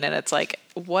in Maine, and it's like,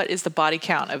 what is the body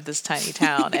count of this tiny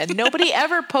town? And nobody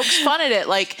ever pokes fun at it.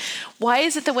 Like, why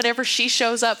is it that whenever she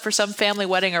shows up for some family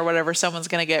wedding or whatever, someone's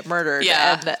going to get murdered?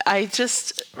 Yeah. And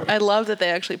I love that they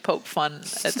actually poke fun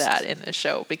at that in the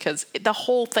show, because the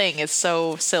whole thing is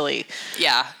so silly.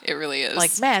 Yeah, it really is.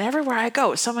 Like, man, everywhere I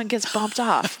go, someone gets bumped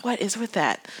off. What is with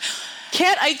that?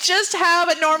 Can't I just have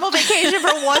a normal vacation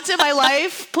for once in my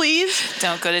life, please?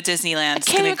 Don't go to Disneyland. I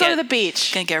can't even go to the beach.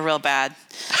 It's going to get real bad.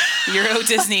 Euro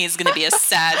Disney is going to be a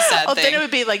sad thing. Then it would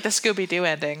be like the Scooby-Doo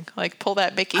ending. Like, pull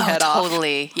that Mickey head off.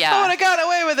 Totally, yeah. I would have gotten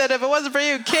away with it if it wasn't for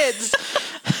you kids.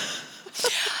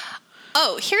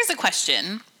 Oh, here's a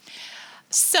question.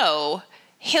 So,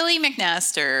 Hilly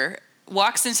McNaster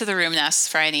walks into the room and asks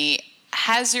Franny,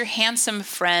 has your handsome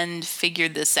friend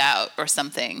figured this out or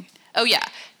something? Oh, yeah.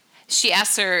 She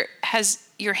asks her, has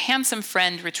your handsome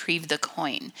friend retrieved the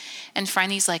coin? And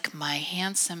Franny's like, my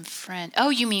handsome friend. Oh,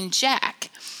 you mean Jack?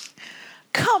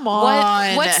 Come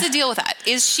on. What's the deal with that?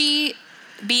 Is she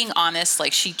being honest,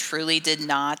 like she truly did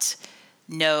not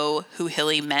know who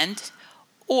Hilly meant?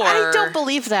 Or I don't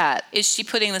believe that. Is she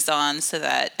putting this on so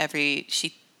that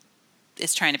she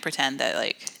is trying to pretend that,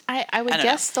 like... I would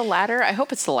guess the latter. I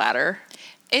hope it's the latter.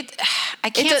 I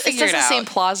can't figure it out. It doesn't seem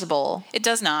plausible. It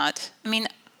does not. I mean...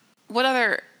 What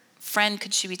other friend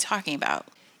could she be talking about?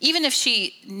 Even if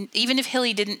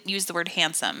Hilly didn't use the word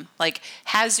handsome, like,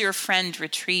 has your friend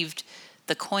retrieved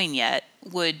the coin yet,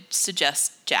 would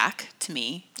suggest Jack to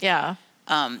me. Yeah.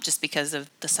 Just because of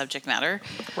the subject matter.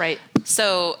 Right.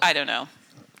 So, I don't know.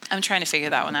 I'm trying to figure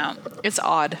that one out. It's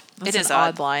odd. It is an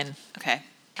odd line. Okay.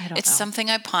 I don't know. It's something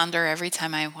I ponder every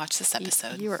time I watch this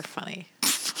episode. You are funny.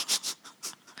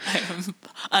 I'm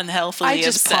unhealthily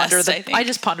obsessed. I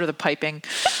just ponder the piping.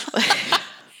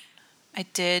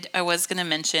 I was going to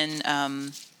mention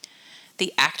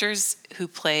the actors who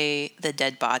play the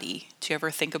dead body. Do you ever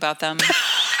think about them?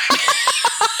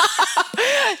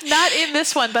 Not in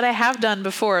this one, but I have done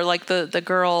before. Like the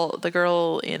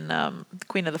girl in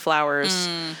Queen of the Flowers.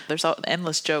 There's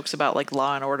endless jokes about like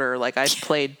Law and Order. Like I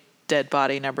played dead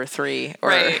body number 3. Or,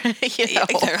 right. There are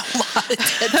a lot of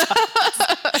dead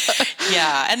bodies.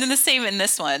 Yeah, and then the same in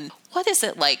this one. What is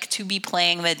it like to be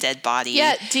playing the dead body?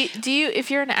 Yeah, do you,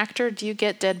 if you're an actor, do you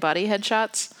get dead body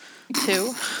headshots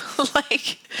too?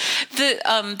 Like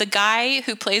the guy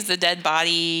who plays the dead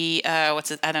body,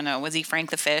 I don't know, was he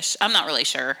Frank the Fish? I'm not really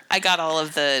sure. I got all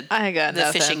of the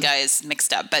fishing guys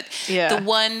mixed up, but the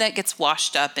one that gets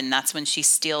washed up, and that's when she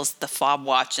steals the fob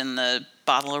watch and the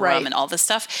bottle of rum and all this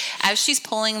stuff. As she's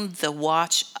pulling the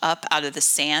watch up out of the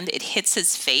sand, it hits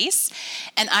his face,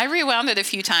 and I rewound it a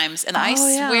few times, and I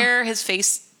swear his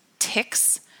face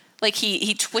ticks. Like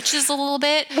he twitches a little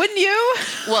bit. Wouldn't you?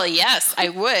 Well, yes, I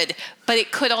would. But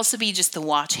it could also be just the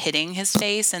watch hitting his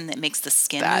face, and it makes the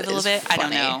skin move a little bit. Funny. I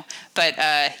don't know. But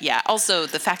yeah, also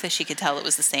the fact that she could tell it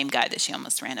was the same guy that she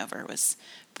almost ran over was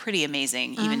pretty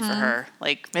amazing, even for her.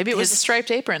 Like maybe it was a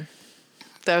striped apron.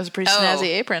 That was a pretty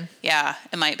snazzy apron. Yeah,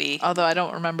 it might be. Although I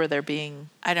don't remember there being.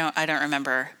 I don't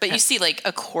remember. But you see like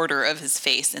a quarter of his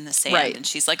face in the sand, and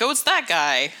she's like, "Oh, it's that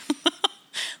guy."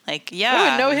 Like, yeah, I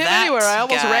wouldn't know him anywhere. I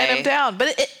almost ran him down.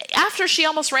 But after she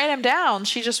almost ran him down,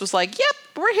 she just was like, "Yep,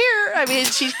 we're here." I mean,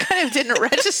 she kind of didn't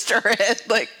register it.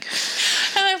 Like,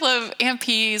 and I love Aunt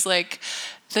P's like,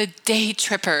 the day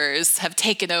trippers have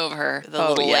taken over. The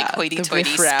little like hoity-toity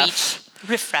speech.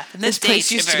 Riff-raff. This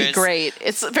place used to be great.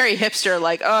 It's very hipster,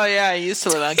 like, oh yeah, I used to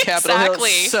live on Capitol Hill.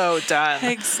 It's so done.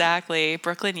 Exactly.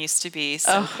 Brooklyn used to be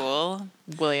so cool.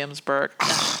 Williamsburg.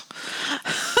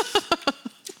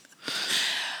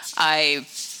 I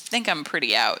think I'm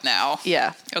pretty out now.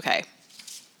 Yeah. Okay,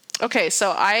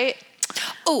 so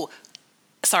Oh,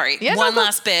 sorry. One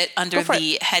last bit under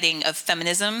the heading of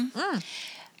feminism.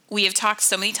 We have talked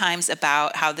so many times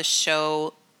about how the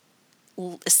show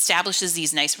establishes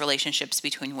these nice relationships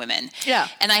between women. Yeah.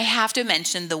 And I have to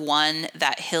mention the one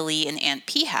that Hilly and Aunt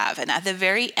P have. And at the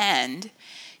very end,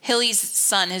 Hilly's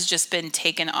son has just been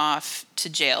taken off to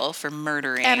jail for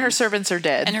murdering. And her servants are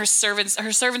dead. And her servants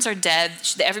are dead.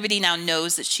 Everybody now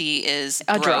knows that she is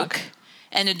a drunk.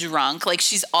 and a drunk. Like,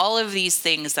 she's all of these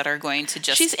things that are going to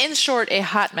just... She's, in short, a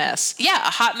hot mess. Yeah,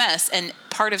 a hot mess and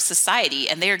part of society,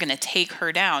 and they are going to take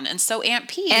her down. And so Aunt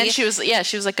P... And she was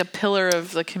like a pillar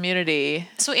of the community.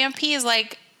 So Aunt P is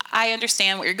like, I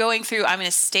understand what you're going through. I'm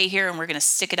going to stay here, and we're going to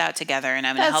stick it out together, and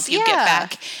I'm going to help you get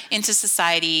back into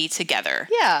society together.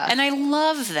 Yeah. And I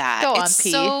love that. Go on, it's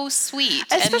P. so sweet.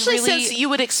 Especially since you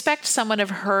would expect someone of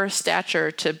her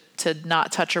stature to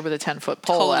not touch her with a 10-foot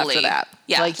pole after that.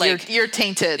 Yeah. Like you're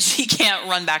tainted. She can't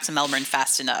run back to Melbourne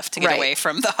fast enough to get away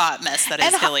from the hot mess that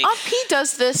is Hilly. And Aunt P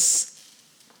does this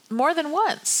more than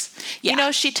once. Yeah. You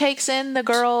know, she takes in the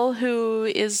girl who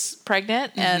is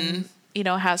pregnant and... you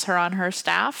know, has her on her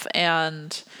staff,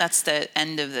 and that's the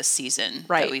end of the season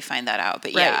that we find that out.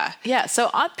 But yeah. So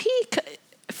Aunt P,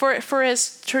 for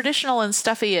as traditional and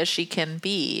stuffy as she can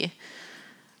be,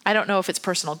 I don't know if it's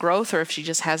personal growth or if she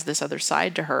just has this other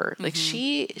side to her. Like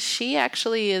she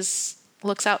actually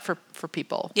looks out for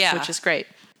people, which is great.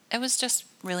 It was just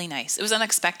really nice. It was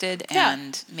unexpected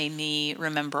and made me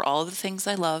remember all the things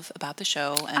I love about the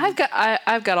show. And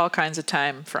I've got all kinds of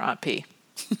time for Aunt P.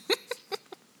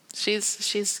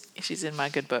 She's in my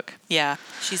good book. Yeah,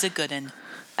 she's a good one.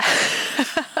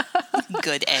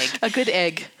 Good egg. A good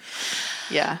egg.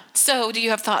 Yeah. So, do you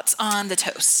have thoughts on the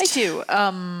toast? I do.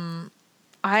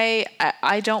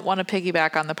 I don't want to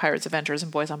piggyback on the Pirates Adventures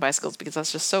and Boys on Bicycles because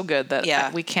that's just so good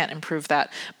that we can't improve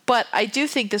that. But I do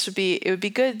think it would be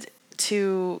good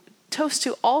to toast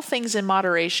to all things in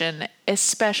moderation,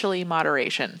 especially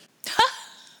moderation.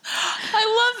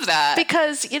 I love that.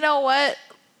 Because you know what?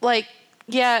 Like,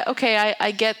 yeah, okay,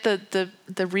 I get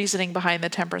the reasoning behind the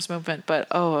temperance movement, but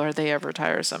are they ever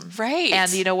tiresome? Right.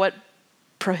 And you know what?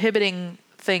 Prohibiting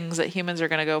things that humans are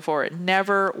going to go for, it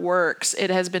never works.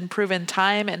 It has been proven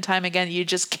time and time again. You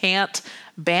just can't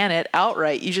ban it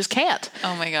outright. You just can't.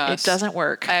 Oh my gosh. It doesn't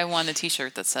work. I want a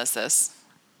t-shirt that says this.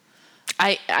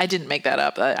 I didn't make that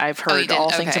up. I've heard all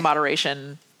things in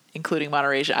moderation, including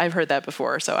moderation. I've heard that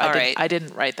before, so I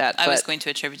didn't write that. I was going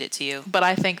to attribute it to you. But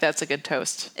I think that's a good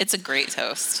toast. It's a great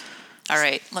toast. All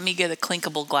right, let me get a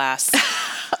clinkable glass.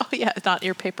 Oh yeah, not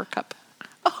your paper cup.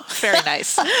 Oh, very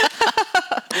nice.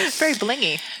 Very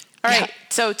blingy. All right,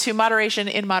 so to moderation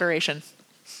in moderation.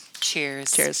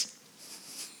 Cheers. Cheers.